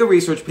 take a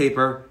research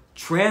paper,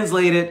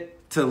 translate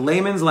it to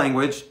layman's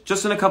language,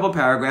 just in a couple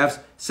paragraphs,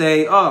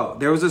 say, oh,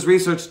 there was this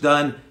research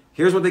done,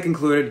 here's what they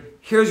concluded,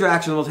 here's your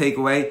actionable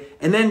takeaway,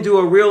 and then do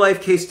a real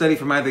life case study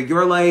from either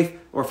your life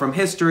or from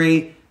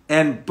history,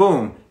 and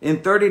boom,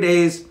 in 30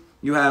 days,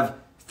 you have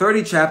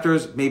 30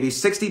 chapters, maybe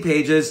 60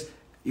 pages.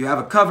 You have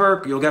a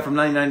cover you'll get from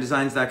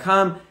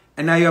 99designs.com,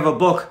 and now you have a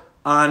book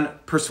on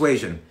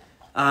persuasion.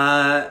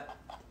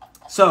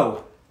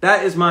 So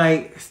that is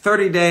my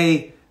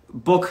 30-day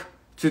book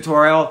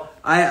tutorial.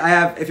 I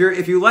have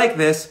if you like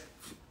this,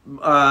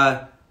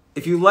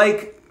 if you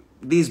like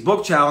these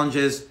book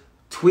challenges,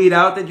 tweet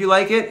out that you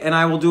like it, and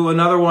I will do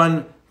another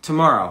one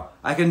tomorrow.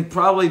 I can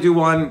probably do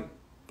one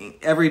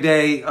every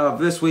day of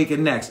this week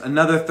and next,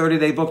 another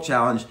 30-day book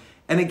challenge.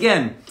 And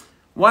again,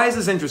 why is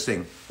this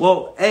interesting?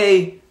 Well,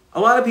 a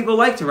lot of people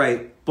like to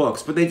write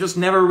books, but they just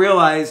never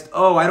realized,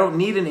 oh, I don't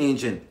need an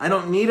agent. I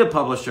don't need a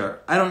publisher.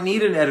 I don't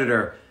need an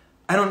editor.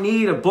 I don't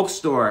need a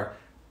bookstore.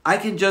 I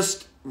can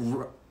just,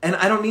 and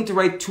I don't need to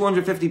write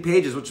 250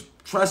 pages, which,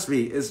 trust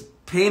me, is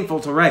painful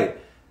to write.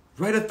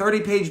 Write a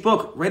 30-page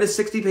book. Write a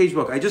 60-page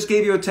book. I just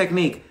gave you a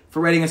technique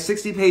for writing a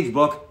 60-page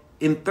book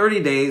in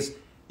 30 days.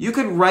 You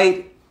can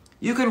write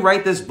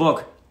this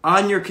book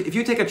on if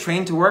you take a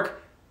train to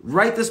work,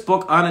 write this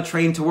book on a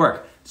train to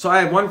work. So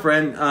I have one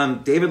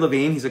friend, David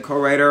Levine. He's a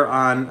co-writer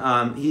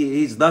on,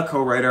 he's the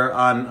co-writer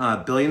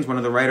on Billions, one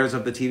of the writers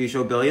of the TV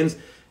show Billions.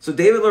 So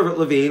David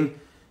Levine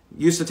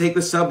used to take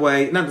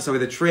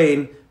the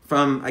train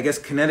from, I guess,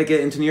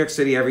 Connecticut into New York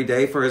City every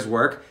day for his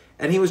work.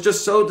 And he was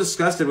just so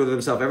disgusted with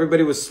himself.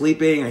 Everybody was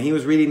sleeping and he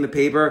was reading the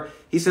paper.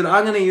 He said,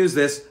 I'm going to use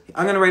this.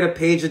 I'm going to write a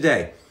page a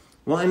day.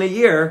 Well, in a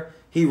year,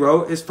 he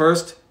wrote his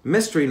first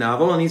mystery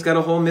novel, and he's got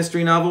a whole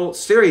mystery novel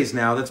series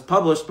now that's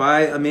published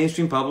by a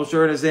mainstream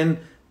publisher and is in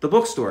the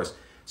bookstores.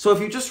 So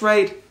if you just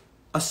write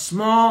a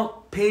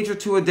small page or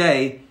two a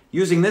day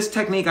using this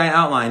technique I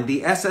outlined,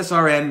 the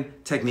SSRN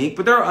technique,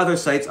 but there are other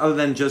sites other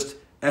than just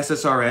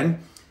SSRN,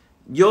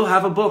 you'll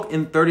have a book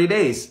in 30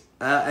 days,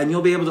 and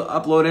you'll be able to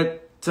upload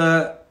it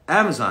to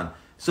Amazon.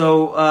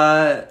 So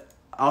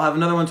I'll have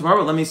another one tomorrow,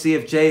 but let me see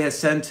if Jay has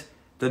sent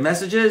the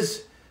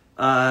messages.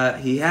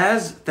 He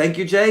has. Thank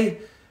you, Jay.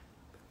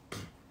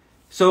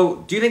 So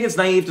do you think it's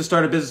naive to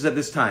start a business at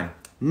this time?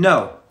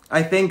 No.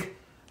 I think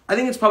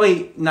it's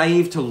probably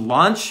naive to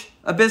launch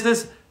a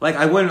business. Like,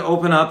 I wouldn't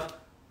open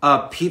up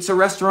a pizza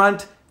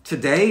restaurant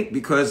today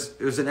because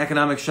there's an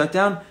economic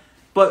shutdown.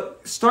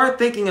 But start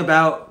thinking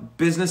about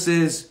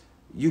businesses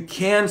you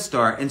can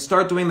start and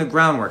start doing the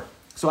groundwork.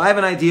 So I have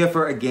an idea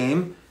for a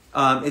game.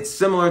 It's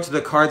similar to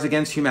the Cards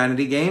Against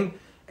Humanity game.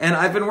 And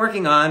I've been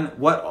working on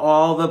what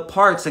all the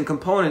parts and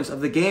components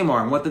of the game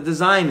are and what the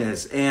design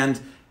is.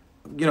 And,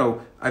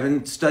 I've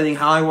been studying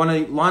how I want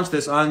to launch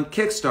this on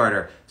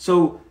Kickstarter.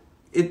 So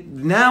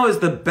now is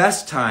the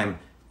best time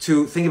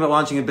to think about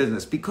launching a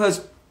business,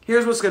 because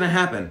here's what's going to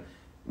happen.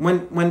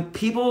 When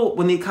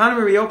the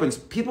economy reopens,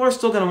 people are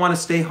still going to want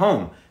to stay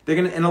home.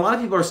 And a lot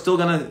of people are still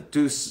going to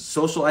do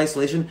social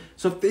isolation.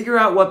 So figure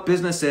out what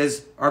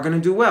businesses are going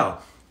to do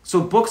well.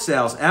 So book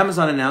sales,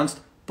 Amazon announced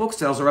book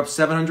sales are up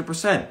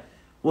 700%.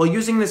 Well,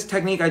 using this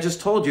technique I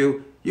just told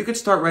you, you could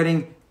start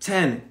writing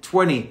 10,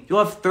 20,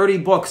 you'll have 30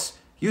 books.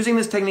 Using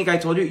this technique I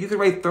told you, you could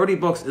write 30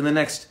 books in the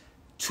next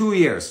 2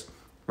 years,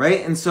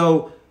 right? And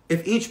so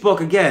if each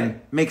book,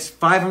 again, makes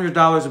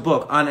 $500 a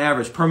book on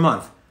average per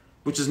month,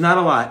 which is not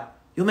a lot,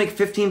 you'll make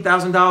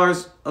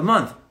 $15,000 a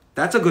month.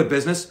 That's a good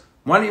business.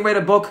 Why don't you write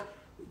a book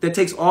that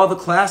takes all the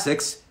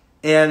classics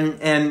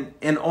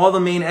and all the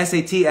main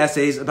SAT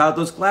essays about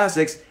those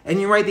classics,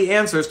 and you write the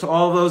answers to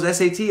all those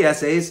SAT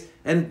essays,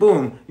 and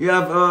boom, you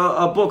have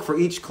a book for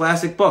each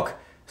classic book.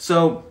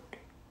 So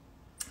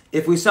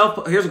here's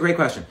a great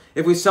question.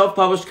 If we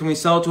self-publish, can we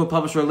sell it to a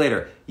publisher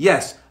later?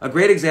 Yes. A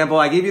great example,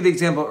 I gave you the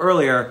example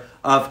earlier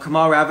of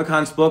Kamal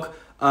Ravikant's book,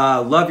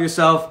 Love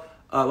Yourself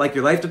Like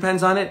Your Life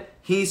Depends on It.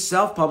 He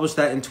self-published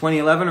that in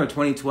 2011 or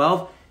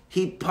 2012.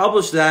 He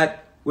published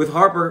that with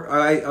Harper.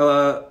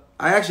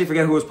 I actually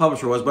forget who his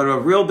publisher was, but a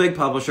real big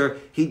publisher.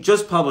 He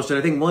just published it.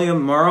 I think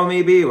William Morrow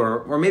maybe,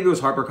 or maybe it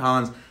was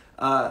HarperCollins.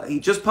 He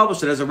just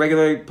published it as a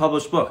regularly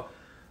published book.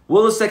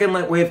 Will the second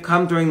wave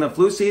come during the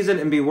flu season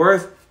and be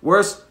worse?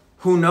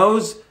 Who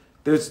knows?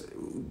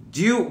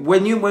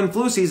 When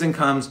flu season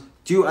comes,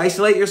 do you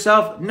isolate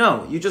yourself?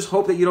 No, you just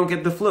hope that you don't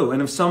get the flu.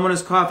 And if someone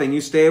is coughing,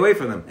 you stay away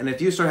from them. And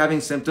if you start having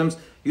symptoms,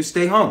 you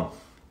stay home.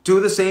 Do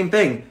the same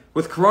thing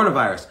with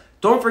coronavirus.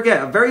 Don't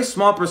forget, a very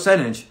small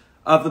percentage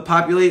of the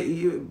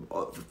population,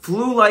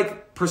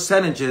 flu-like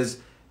percentages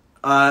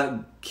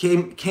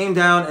came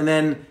down and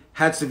then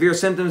had severe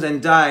symptoms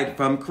and died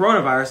from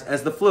coronavirus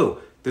as the flu.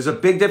 There's a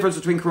big difference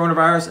between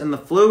coronavirus and the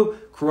flu.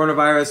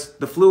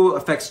 The flu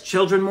affects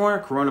children more.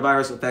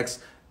 Coronavirus affects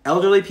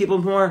elderly people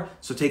more.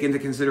 So take into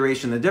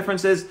consideration the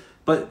differences.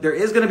 But there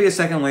is going to be a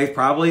second wave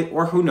probably,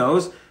 or who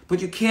knows.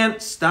 But you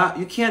can't stop.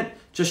 You can't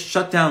just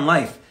shut down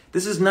life.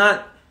 This is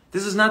not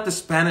the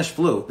Spanish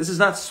flu. This is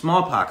not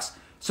smallpox.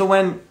 So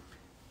when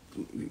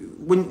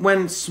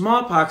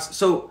smallpox,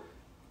 so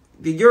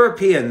the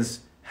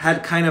Europeans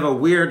had kind of a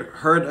weird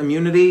herd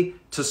immunity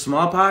to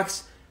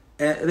smallpox.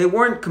 They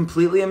weren't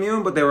completely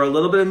immune, but they were a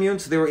little bit immune.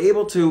 So they were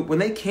able to, when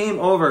they came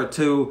over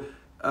to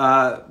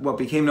what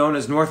became known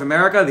as North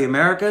America, the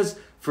Americas,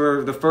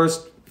 for the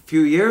first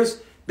few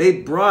years, they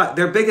brought,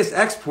 their biggest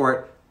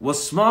export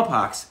was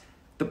smallpox.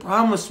 The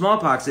problem with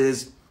smallpox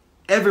is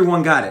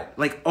everyone got it.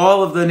 Like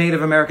all of the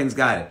Native Americans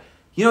got it.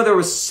 You know, there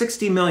was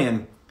 60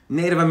 million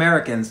Native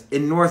Americans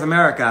in North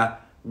America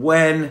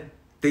when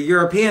the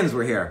Europeans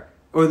were here,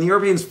 or when the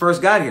Europeans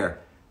first got here.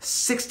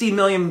 60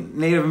 million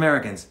Native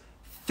Americans.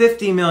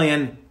 50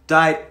 million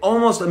died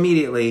almost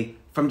immediately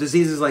from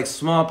diseases like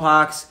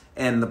smallpox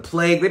and the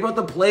plague. They brought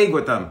the plague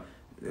with them.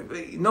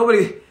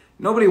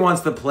 Nobody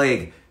wants the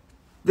plague.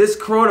 This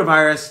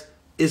coronavirus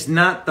is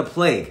not the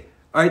plague.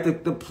 All right,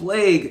 the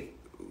plague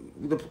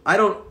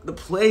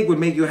would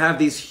make you have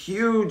these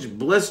huge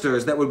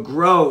blisters that would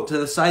grow to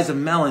the size of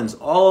melons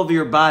all over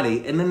your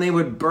body, and then they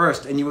would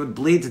burst and you would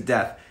bleed to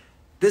death.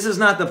 This is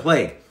not the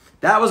plague.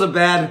 That was a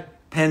bad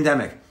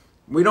pandemic.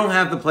 We don't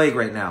have the plague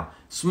right now.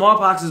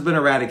 Smallpox has been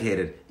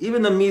eradicated.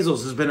 Even the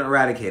measles has been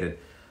eradicated.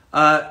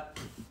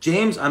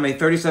 James, I'm a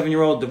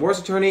 37-year-old divorce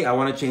attorney. I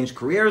want to change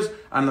careers.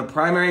 I'm the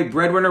primary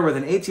breadwinner with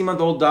an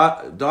 18-month-old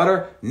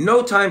daughter.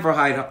 No time for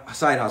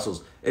side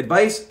hustles.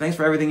 Advice? Thanks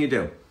for everything you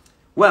do.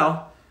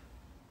 Well,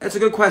 that's a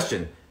good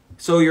question.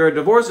 So you're a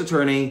divorce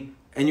attorney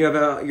and you're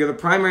the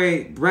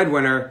primary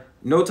breadwinner.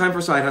 No time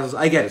for side hustles.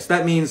 I get it. So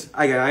that means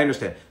I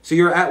understand. So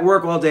you're at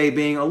work all day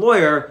being a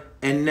lawyer,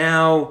 and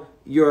now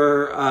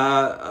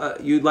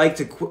you'd like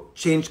to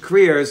change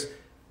careers.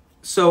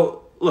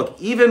 So look,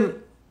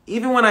 even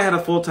when I had a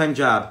full-time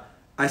job,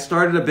 I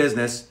started a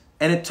business,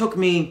 and it took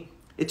me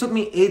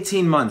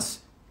 18 months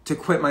to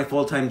quit my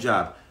full-time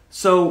job.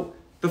 So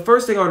the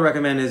first thing I would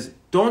recommend is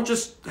don't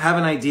just have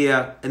an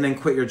idea and then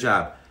quit your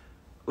job.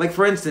 Like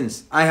for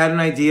instance, I had an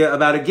idea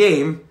about a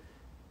game,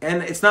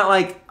 and it's not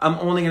like I'm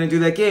only going to do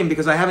that game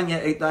because I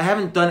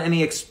haven't done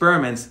any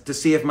experiments to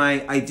see if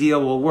my idea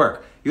will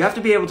work. You have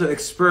to be able to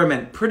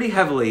experiment pretty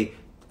heavily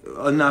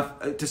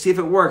enough to see if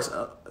it works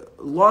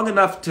long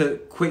enough to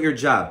quit your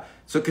job.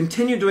 So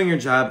continue doing your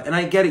job, and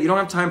I get it, you don't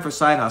have time for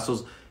side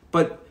hustles,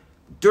 but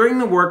during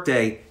the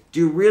workday,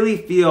 do you really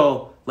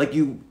feel like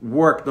you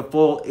work the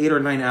full 8 or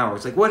 9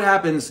 hours? Like what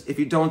happens if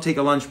you don't take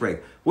a lunch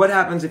break? What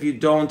happens if you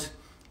don't,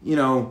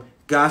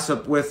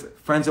 gossip with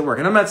friends at work?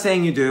 And I'm not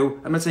saying you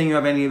do. I'm not saying you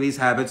have any of these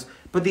habits,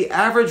 but the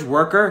average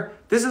worker,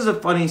 this is a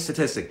funny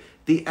statistic.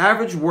 The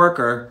average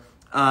worker,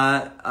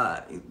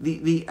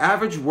 the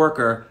average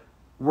worker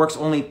works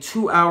only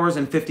 2 hours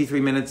and 53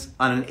 minutes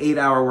on an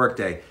 8-hour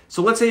workday.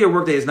 So let's say your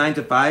workday is 9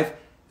 to 5.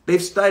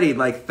 They've studied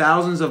like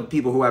thousands of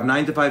people who have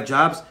 9 to 5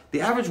 jobs.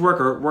 The average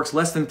worker works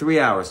less than 3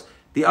 hours.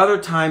 The other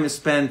time is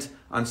spent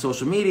on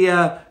social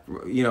media,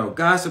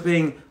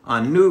 gossiping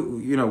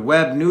on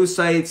web news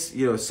sites,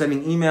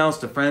 sending emails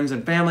to friends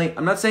and family.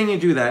 I'm not saying you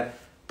do that,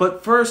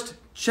 but first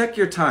check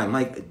your time.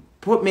 Like,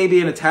 put maybe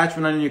an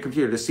attachment on your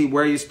computer to see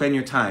where you spend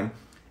your time,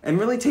 and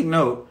really take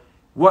note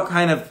what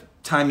kind of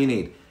time you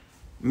need.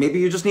 Maybe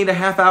you just need a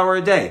half hour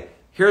a day.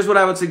 Here's what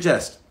I would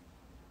suggest.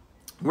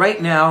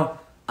 Right now,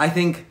 I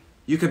think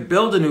you could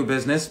build a new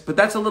business, but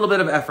that's a little bit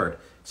of effort.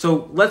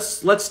 So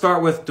let's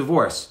start with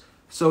divorce.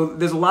 So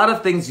there's a lot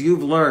of things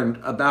you've learned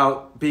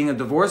about being a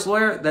divorce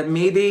lawyer that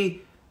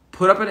maybe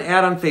put up an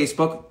ad on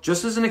Facebook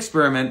just as an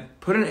experiment,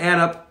 put an ad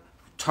up,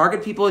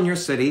 target people in your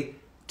city,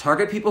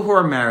 target people who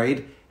are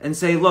married, and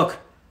say, look,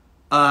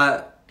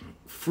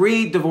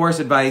 free divorce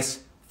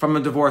advice from a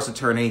divorce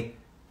attorney.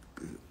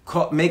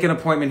 Make an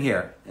appointment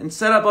here. And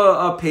set up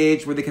a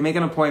page where they can make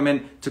an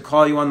appointment to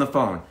call you on the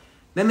phone.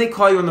 Then they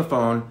call you on the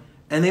phone,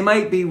 and they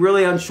might be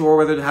really unsure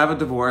whether to have a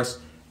divorce.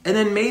 And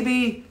then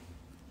maybe,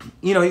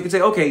 you could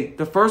say, okay,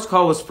 the first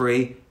call was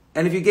free.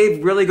 And if you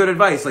gave really good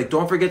advice, like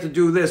don't forget to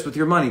do this with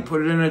your money,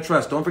 put it in a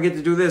trust. Don't forget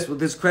to do this with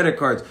his credit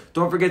cards.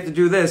 Don't forget to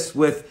do this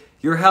with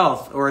your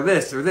health, or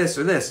this, or this,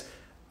 or this.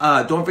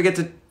 Don't forget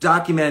to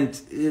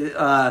document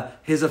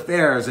his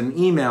affairs and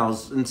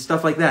emails and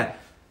stuff like that.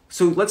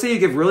 So let's say you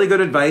give really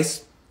good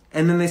advice,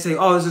 and then they say,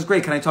 oh, this is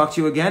great. Can I talk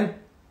to you again?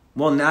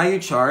 Well, now you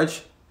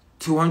charge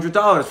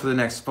 $200 for the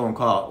next phone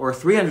call, or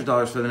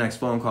 $300 for the next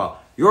phone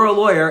call. You're a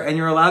lawyer and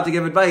you're allowed to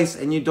give advice,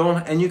 and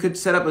you could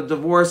set up a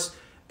divorce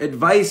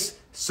advice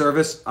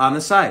service on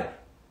the side.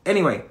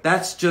 Anyway,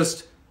 that's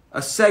just a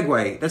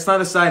segue. That's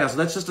not a side hustle.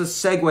 That's just a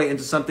segue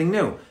into something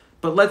new.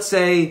 But let's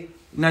say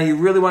now you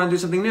really want to do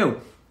something new.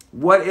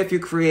 What if you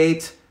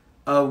create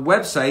a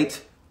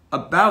website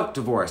about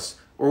divorce?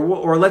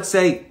 Or let's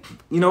say,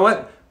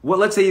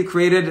 let's say you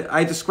created,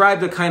 I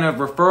described a kind of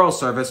referral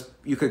service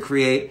you could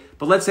create,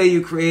 but let's say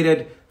you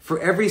created for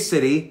every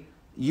city,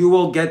 you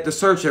will get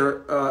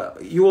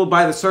you will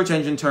buy the search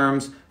engine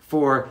terms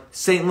for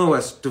St.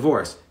 Louis,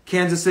 divorce,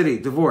 Kansas City,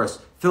 divorce,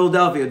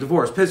 Philadelphia,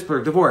 divorce,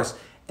 Pittsburgh, divorce.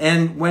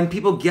 And when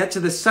people get to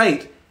the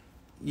site,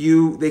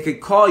 they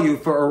could call you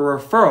for a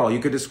referral. You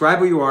could describe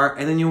who you are,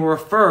 and then you will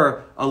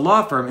refer a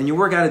law firm, and you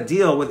work out a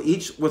deal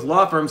with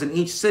law firms in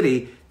each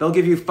city. They'll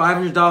give you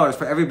 $500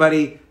 for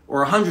everybody,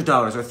 or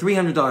 $100 or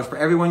 $300 for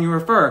everyone you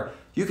refer.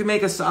 You can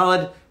make a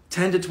solid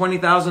 $10,000 to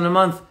 $20,000 a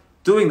month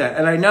doing that.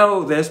 And I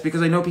know this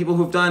because I know people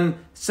who've done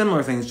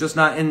similar things, just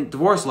not in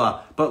divorce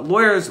law. But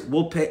lawyers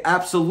will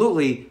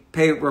absolutely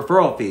pay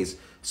referral fees.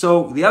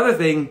 So the other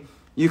thing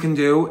you can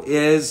do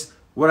is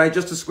what I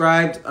just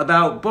described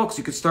about books.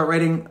 You could start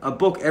writing a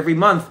book every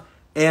month,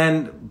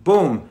 and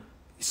boom,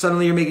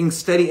 suddenly you're making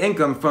steady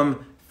income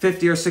from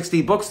 50 or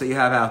 60 books that you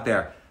have out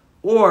there.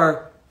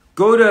 Or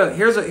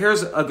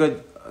here's a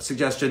good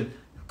suggestion.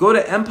 Go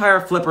to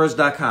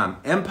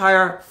empireflippers.com.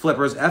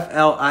 Empireflippers,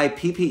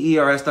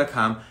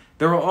 FLIPPERS.com.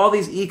 There are all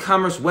these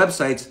e-commerce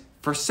websites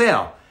for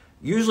sale.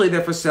 Usually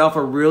they're for sale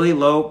for really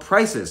low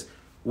prices.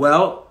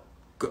 Well,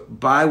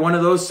 buy one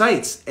of those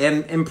sites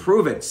and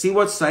improve it. See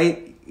what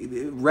site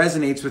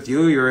resonates with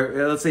you.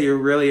 Let's say you're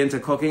really into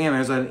cooking, and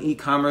there's an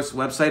e-commerce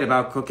website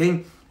about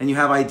cooking, and you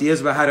have ideas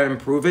about how to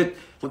improve it.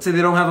 Let's say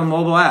they don't have a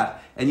mobile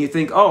app, and you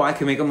think, oh, I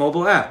can make a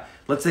mobile app.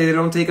 Let's say they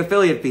don't take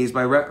affiliate fees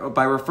by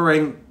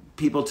referring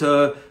people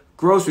to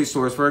grocery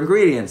stores for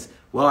ingredients.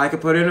 Well, I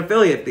could put in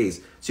affiliate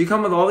fees. So you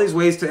come with all these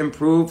ways to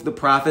improve the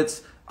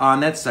profits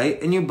on that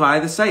site, and you buy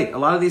the site. A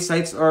lot of these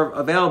sites are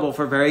available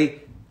for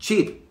very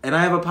cheap. And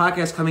I have a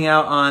podcast coming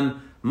out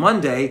on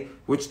Monday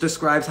which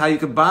describes how you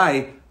could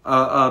buy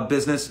a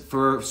business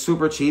for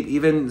super cheap,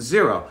 even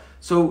zero.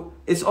 So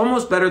it's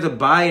almost better to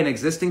buy an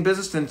existing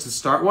business than to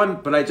start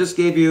one. But I just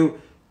gave you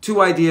 2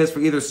 ideas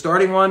for either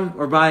starting one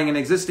or buying an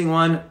existing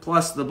one,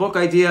 plus the book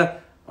idea.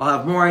 I'll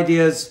have more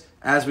ideas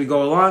as we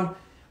go along.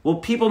 Will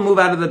people move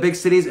out of the big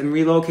cities and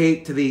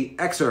relocate to the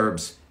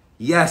exurbs?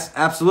 Yes,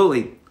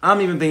 absolutely.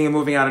 I'm even thinking of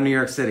moving out of New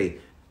York City.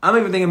 I'm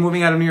even thinking of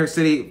moving out of New York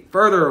City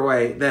further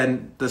away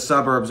than the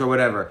suburbs or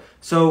whatever.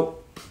 So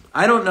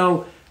I don't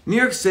know. New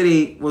York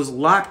City was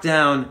locked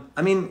down.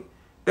 I mean,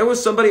 there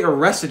was somebody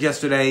arrested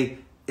yesterday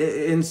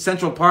in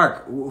Central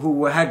Park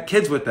who had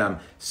kids with them.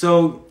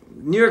 So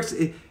New York,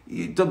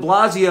 de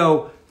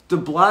Blasio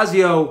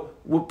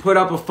will put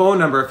up a phone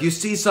number. If you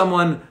see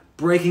someone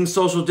breaking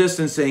social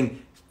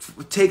distancing,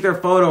 take their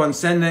photo and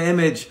send the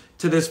image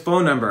to this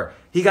phone number.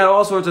 He got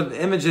all sorts of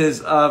images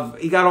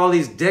he got all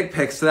these dick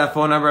pics to that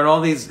phone number and all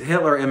these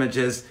Hitler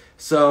images.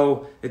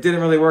 So it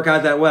didn't really work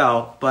out that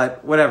well,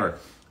 but whatever.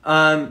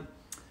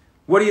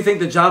 What do you think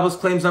the jobless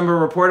claims number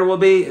reported will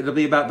be? It'll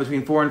be about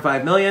between 4 and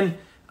 5 million.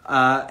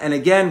 And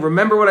again,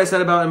 remember what I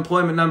said about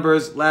employment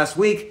numbers last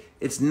week.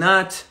 It's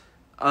not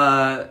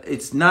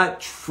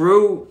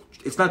true.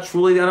 It's not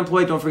truly the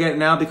unemployed. Don't forget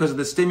now because of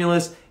the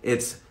stimulus.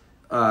 It's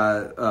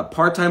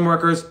part-time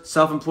workers,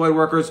 self-employed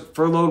workers,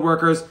 furloughed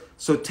workers.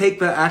 So take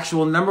the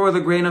actual number with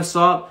a grain of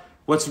salt.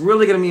 What's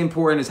really going to be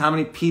important is how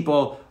many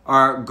people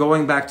are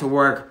going back to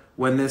work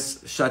when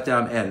this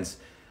shutdown ends.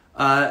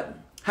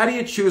 How do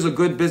you choose a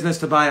good business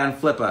to buy on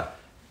Flippa?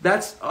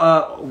 that's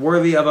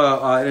worthy of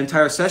an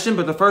entire session.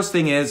 But the first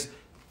thing is,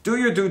 do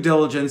your due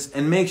diligence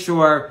and make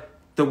sure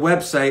the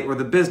website or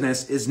the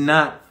business is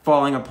not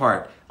falling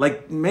apart.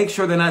 Like, make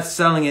sure they're not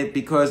selling it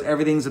because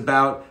everything's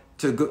about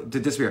to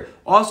disappear.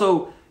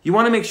 Also, you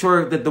want to make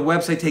sure that the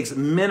website takes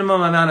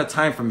minimum amount of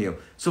time from you.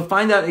 So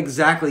find out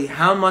exactly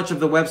how much of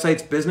the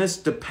website's business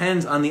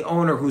depends on the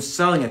owner who's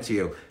selling it to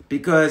you.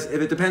 Because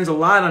if it depends a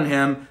lot on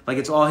him, like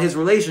it's all his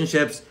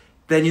relationships,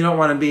 then you don't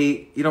want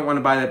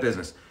to buy that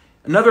business.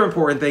 Another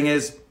important thing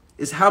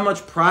is how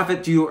much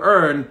profit do you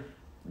earn,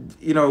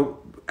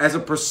 as a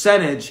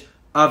percentage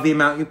of the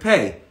amount you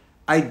pay.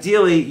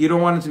 Ideally, you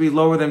don't want it to be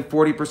lower than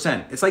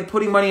 40%. It's like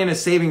putting money in a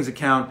savings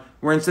account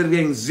where instead of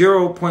getting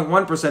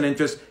 0.1%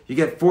 interest, you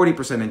get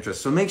 40%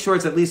 interest. So make sure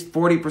it's at least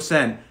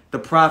 40% the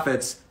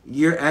profits,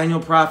 your annual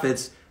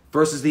profits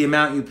versus the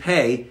amount you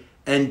pay,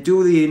 and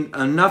do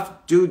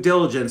enough due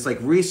diligence, like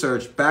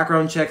research,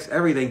 background checks,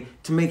 everything,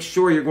 to make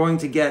sure you're going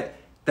to get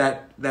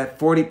that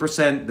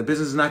 40%, the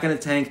business is not going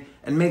to tank,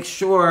 and make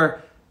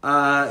sure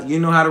you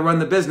know how to run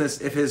the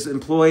business if his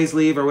employees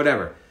leave or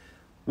whatever.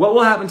 What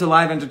will happen to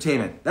live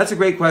entertainment? That's a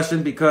great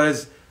question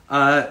because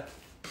I'm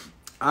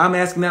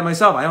asking that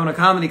myself. I own a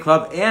comedy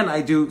club and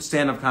I do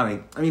stand-up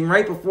comedy. I mean,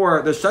 right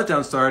before the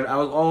shutdown started, I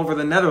was all over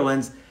the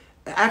Netherlands.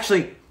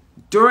 Actually,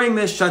 during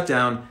this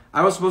shutdown,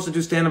 I was supposed to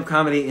do stand-up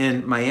comedy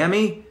in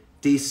Miami,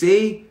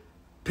 DC,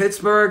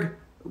 Pittsburgh,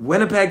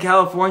 Winnipeg,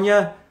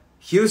 California,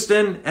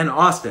 Houston, and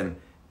Austin,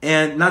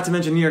 and not to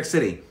mention New York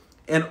City.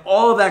 And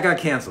all of that got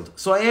canceled.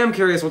 So I am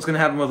curious what's going to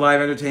happen with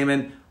live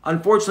entertainment.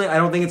 Unfortunately, I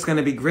don't think it's going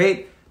to be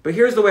great. But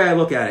here's the way I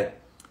look at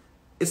it.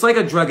 It's like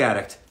a drug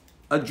addict.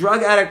 A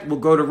drug addict will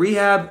go to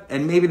rehab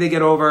and maybe they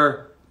get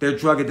over their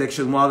drug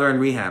addiction while they're in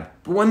rehab.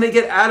 But when they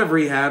get out of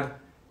rehab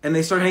and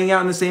they start hanging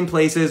out in the same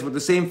places with the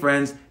same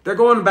friends, they're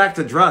going back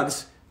to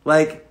drugs.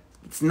 Like,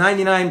 it's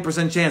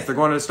 99% chance they're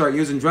going to start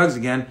using drugs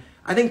again.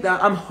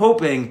 I'm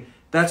hoping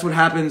that's what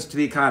happens to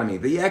the economy.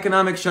 The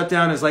economic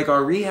shutdown is like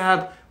our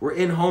rehab. We're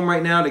in home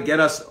right now to get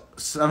us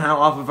somehow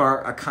off of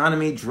our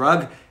economy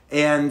drug.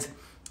 And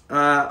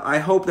I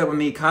hope that when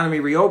the economy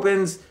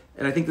reopens,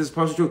 and I think this is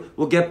partially true,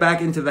 we'll get back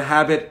into the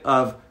habit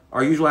of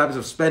our usual habits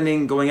of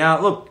spending, going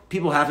out. Look,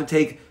 people have to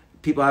take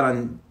people out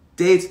on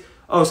dates.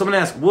 Oh, someone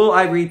asked, will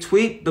I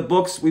retweet the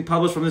books we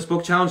published from this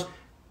book challenge?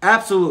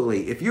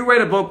 Absolutely. If you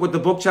write a book with the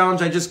book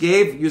challenge I just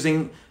gave,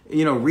 using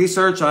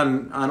research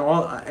on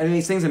all any of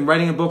these things and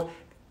writing a book,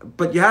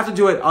 but you have to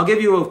do it. I'll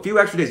give you a few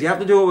extra days. You have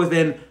to do it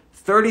within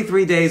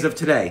 33 days of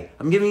today.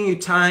 I'm giving you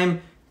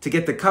time to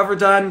get the cover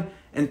done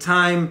and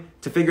time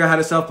to figure out how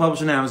to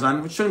self-publish on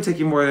Amazon, which shouldn't take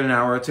you more than an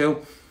hour or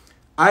two.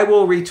 I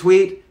will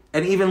retweet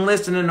and even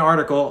list in an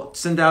article,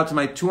 send out to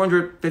my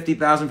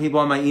 250,000 people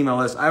on my email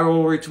list. I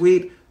will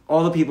retweet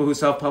all the people who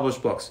self-publish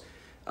books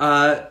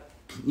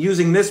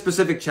using this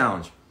specific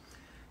challenge.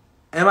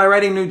 Am I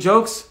writing new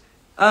jokes?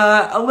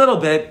 A little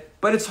bit,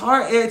 but it's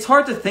hard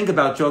to think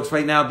about jokes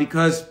right now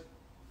because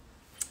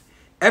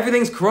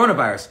everything's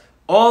coronavirus.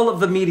 All of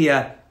the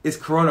media is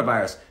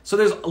coronavirus. So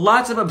there's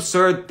lots of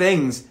absurd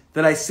things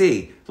that I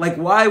see. Like,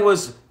 why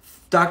was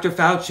Dr.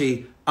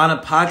 Fauci on a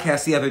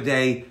podcast the other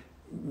day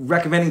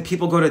recommending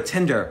people go to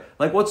Tinder?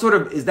 Like, is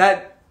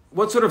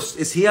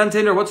he on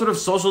Tinder? What sort of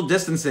social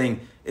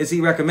distancing is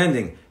he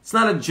recommending? It's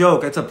not a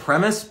joke, it's a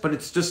premise, but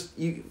it's just,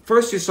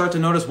 first you start to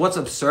notice what's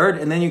absurd,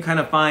 and then you kind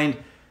of find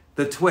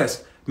the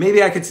twist.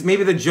 Maybe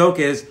the joke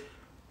is,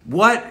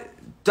 what?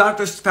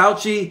 Dr.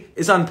 Fauci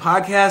is on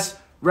podcasts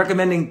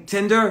recommending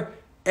Tinder?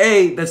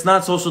 A, that's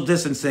not social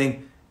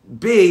distancing.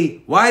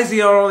 B, why is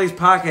he on all these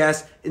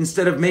podcasts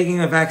instead of making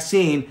a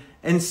vaccine?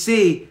 And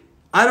C,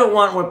 I don't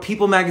want what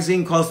People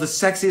magazine calls the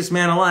sexiest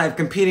man alive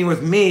competing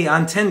with me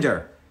on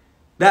Tinder.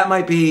 That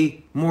might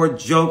be more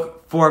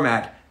joke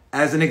format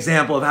as an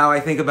example of how I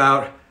think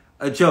about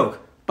a joke.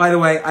 By the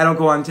way, I don't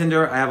go on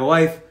Tinder. I have a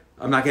wife.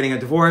 I'm not getting a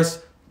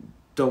divorce.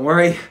 Don't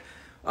worry.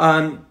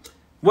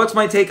 What's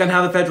my take on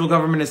how the federal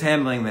government is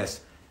handling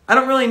this? I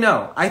don't really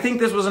know. I think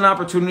this was an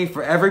opportunity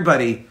for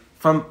everybody,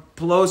 from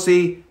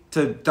Pelosi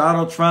to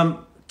Donald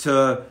Trump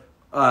to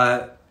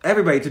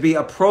everybody, to be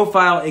a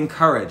profile in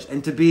courage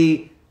and to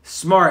be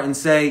smart and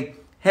say,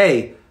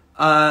 hey,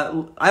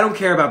 I don't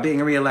care about being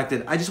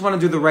reelected. I just want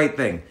to do the right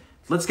thing.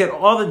 Let's get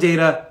all the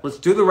data. Let's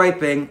do the right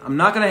thing. I'm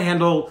not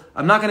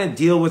going to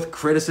deal with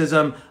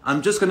criticism.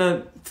 I'm just going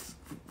to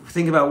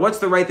think about what's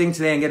the right thing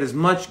today and get as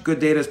much good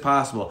data as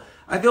possible.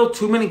 I feel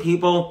too many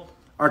people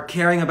are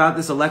caring about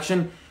this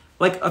election.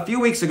 Like a few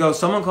weeks ago,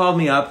 someone called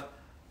me up.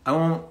 It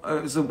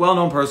was a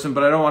well-known person,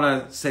 but I don't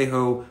want to say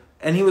who.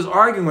 And he was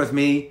arguing with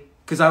me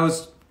because I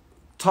was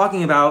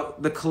talking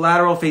about the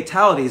collateral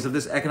fatalities of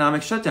this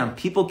economic shutdown.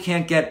 People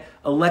can't get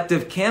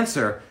elective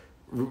cancer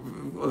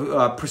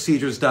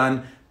procedures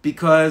done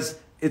because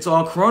it's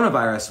all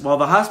coronavirus, while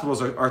the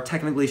hospitals are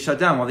technically shut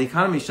down, while the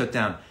economy is shut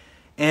down.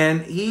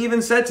 And he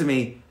even said to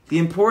me, the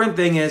important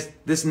thing is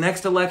this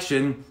next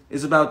election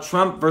is about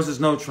Trump versus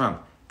no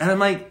Trump. And I'm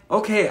like,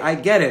 okay, I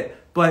get it,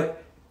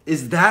 but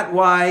is that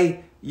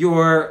why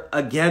you're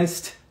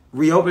against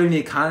reopening the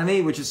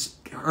economy, which is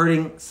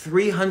hurting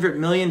 300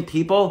 million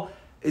people?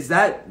 Is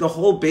that the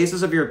whole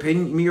basis of your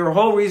opinion? I mean, your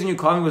whole reason you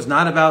called me was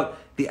not about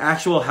the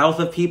actual health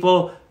of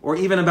people or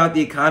even about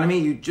the economy.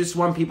 You just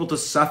want people to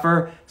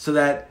suffer so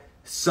that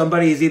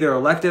somebody is either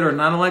elected or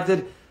not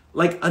elected.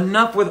 Like,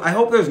 enough with, I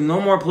hope there's no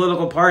more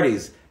political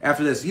parties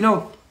after this. You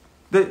know,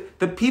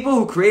 the people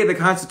who created the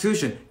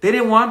Constitution, they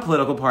didn't want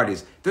political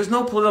parties. There's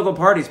no political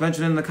parties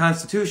mentioned in the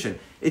Constitution.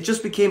 It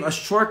just became a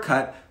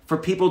shortcut for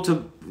people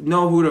to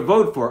know who to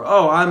vote for.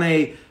 Oh, I'm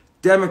a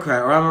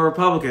Democrat, or I'm a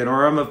Republican,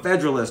 or I'm a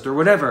Federalist, or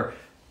whatever.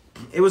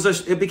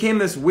 It became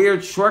this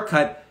weird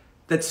shortcut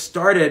that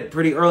started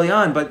pretty early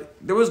on, but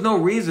there was no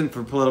reason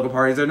for political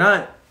parties.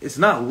 It's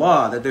not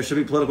law that there should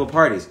be political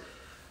parties.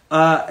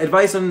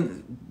 Advice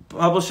on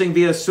publishing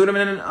via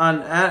pseudonym on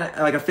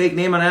like a fake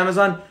name on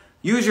Amazon.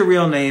 Use your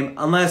real name,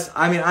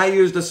 I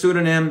used a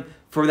pseudonym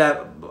for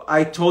that.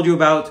 I told you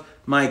about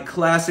my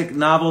classic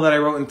novel that I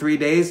wrote in 3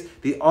 days,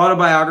 the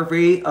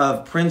autobiography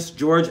of Prince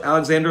George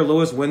Alexander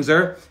Louis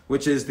Windsor,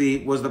 which was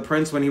the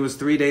prince when he was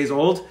 3 days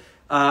old.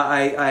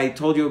 I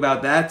told you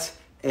about that,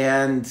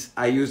 and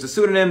I used a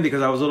pseudonym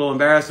because I was a little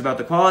embarrassed about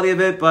the quality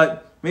of it,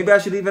 but maybe I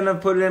should even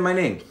have put it in my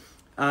name.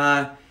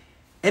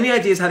 Any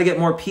ideas how to get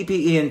more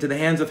PPE into the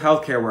hands of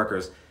healthcare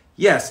workers?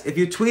 Yes, if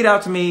you tweet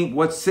out to me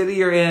what city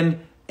you're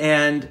in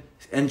and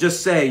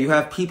just say you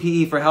have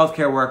PPE for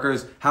healthcare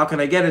workers, how can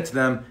I get it to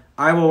them?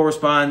 I will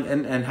respond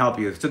and help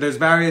you. So there's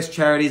various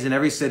charities in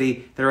every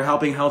city that are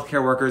helping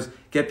healthcare workers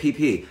get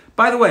PPE.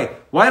 By the way,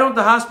 why don't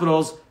the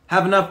hospitals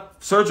have enough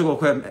surgical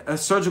equipment,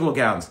 surgical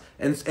gowns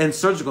and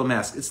surgical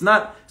masks? It's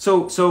not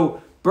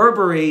so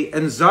Burberry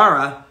and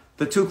Zara,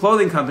 the two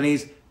clothing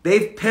companies,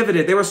 they've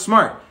pivoted. They were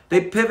smart.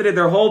 They pivoted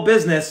their whole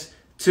business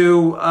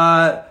to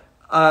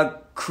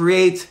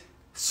create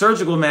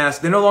surgical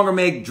masks. They no longer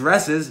make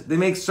dresses. They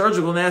make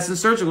surgical masks and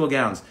surgical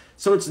gowns.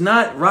 So it's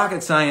not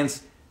rocket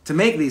science to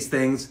make these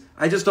things.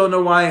 I just don't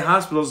know why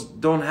hospitals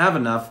don't have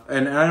enough,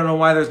 and I don't know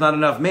why there's not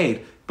enough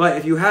made. But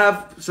if you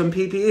have some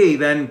PPE,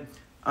 then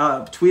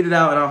tweet it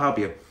out and I'll help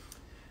you.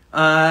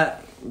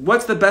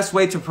 What's the best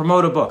way to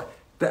promote a book?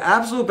 The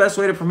absolute best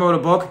way to promote a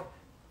book,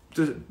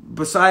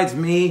 besides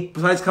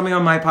coming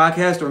on my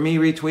podcast or me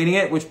retweeting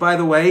it, which, by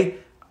the way,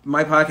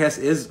 my podcast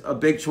is a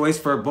big choice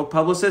for book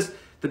publicists.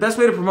 The best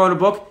way to promote a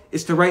book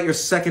is to write your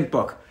second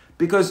book,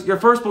 because your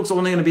first book's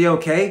only going to be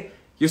okay.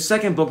 Your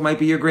second book might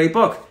be your great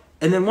book.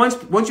 And then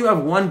once you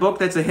have one book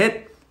that's a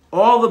hit,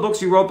 all the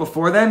books you wrote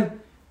before then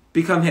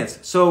become hits.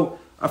 So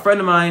a friend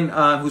of mine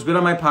who's been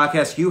on my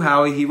podcast, Hugh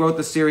Howey, he wrote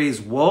the series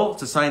Wool.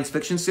 It's a science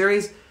fiction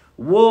series.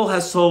 Wool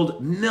has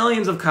sold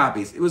millions of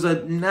copies. It was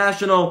a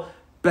national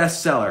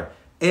bestseller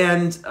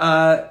and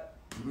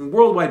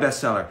worldwide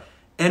bestseller.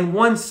 And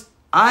once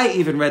I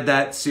even read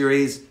that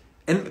series,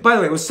 and by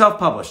the way, it was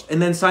self-published, and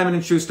then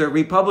Simon & Schuster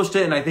republished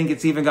it, and I think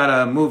it's even got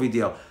a movie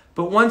deal.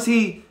 But once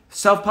he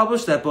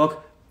self-published that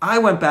book, I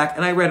went back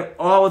and I read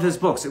all of his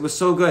books. It was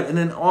so good. And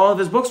then all of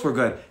his books were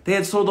good. They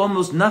had sold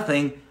almost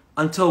nothing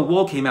until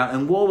Wool came out,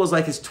 and Wool was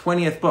like his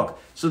 20th book.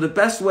 So the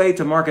best way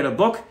to market a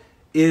book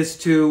is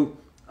to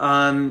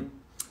write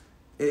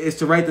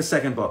the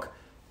second book.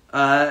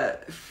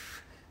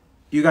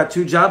 You got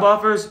 2 job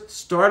offers,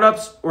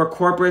 startups or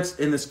corporates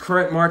in this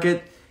current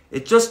market.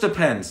 It just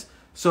depends.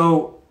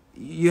 So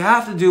you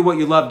have to do what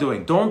you love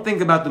doing. Don't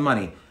think about the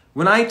money.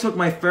 When I took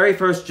my very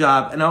first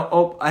job, and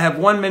I have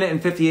 1 minute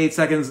and 58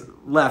 seconds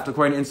left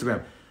according to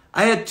Instagram.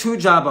 I had 2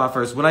 job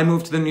offers when I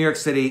moved to New York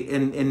City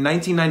in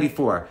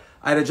 1994.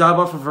 I had a job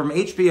offer from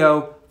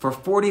HBO for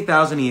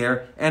 $40,000 a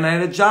year, and I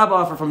had a job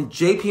offer from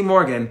JP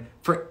Morgan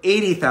for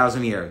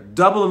 $80,000 a year.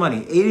 Double the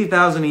money,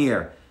 $80,000 a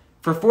year.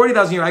 For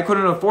 $40,000 a year, I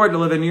couldn't afford to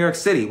live in New York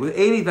City. With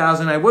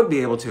 $80,000, I would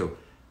be able to.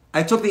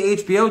 I took the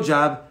HBO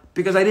job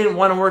because I didn't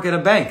want to work at a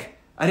bank.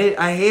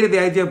 I hated the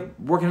idea of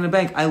working in a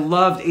bank. I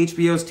loved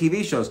HBO's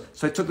TV shows,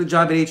 so I took the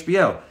job at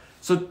HBO.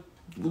 So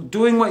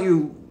doing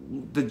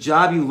the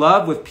job you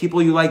love with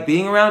people you like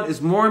being around is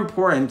more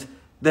important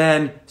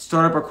than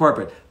startup or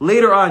corporate.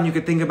 Later on, you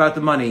could think about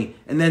the money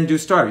and then do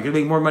startup. You can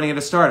make more money at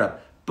a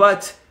startup.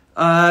 But,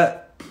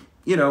 at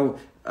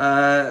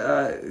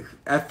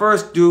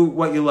first, do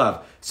what you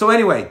love. So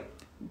anyway,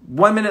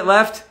 1 minute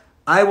left.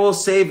 I will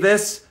save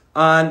this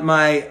on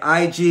my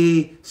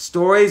IG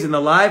stories in the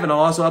live, and I'll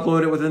also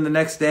upload it within the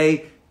next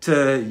day to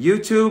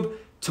YouTube.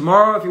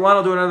 Tomorrow, if you want,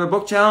 I'll do another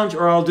book challenge,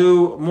 or I'll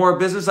do more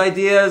business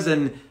ideas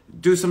and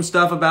do some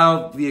stuff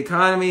about the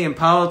economy and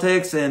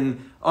politics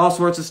and all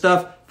sorts of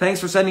stuff.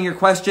 Thanks for sending your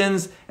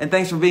questions, and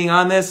thanks for being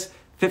on this.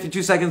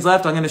 52 seconds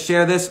left. I'm going to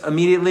share this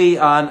immediately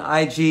on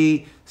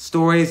IG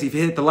stories. If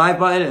you hit the live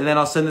button, and then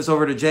I'll send this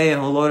over to Jay,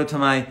 and he'll load it to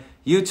my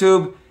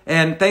YouTube.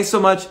 And thanks so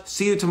much.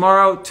 See you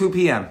tomorrow, 2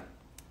 p.m.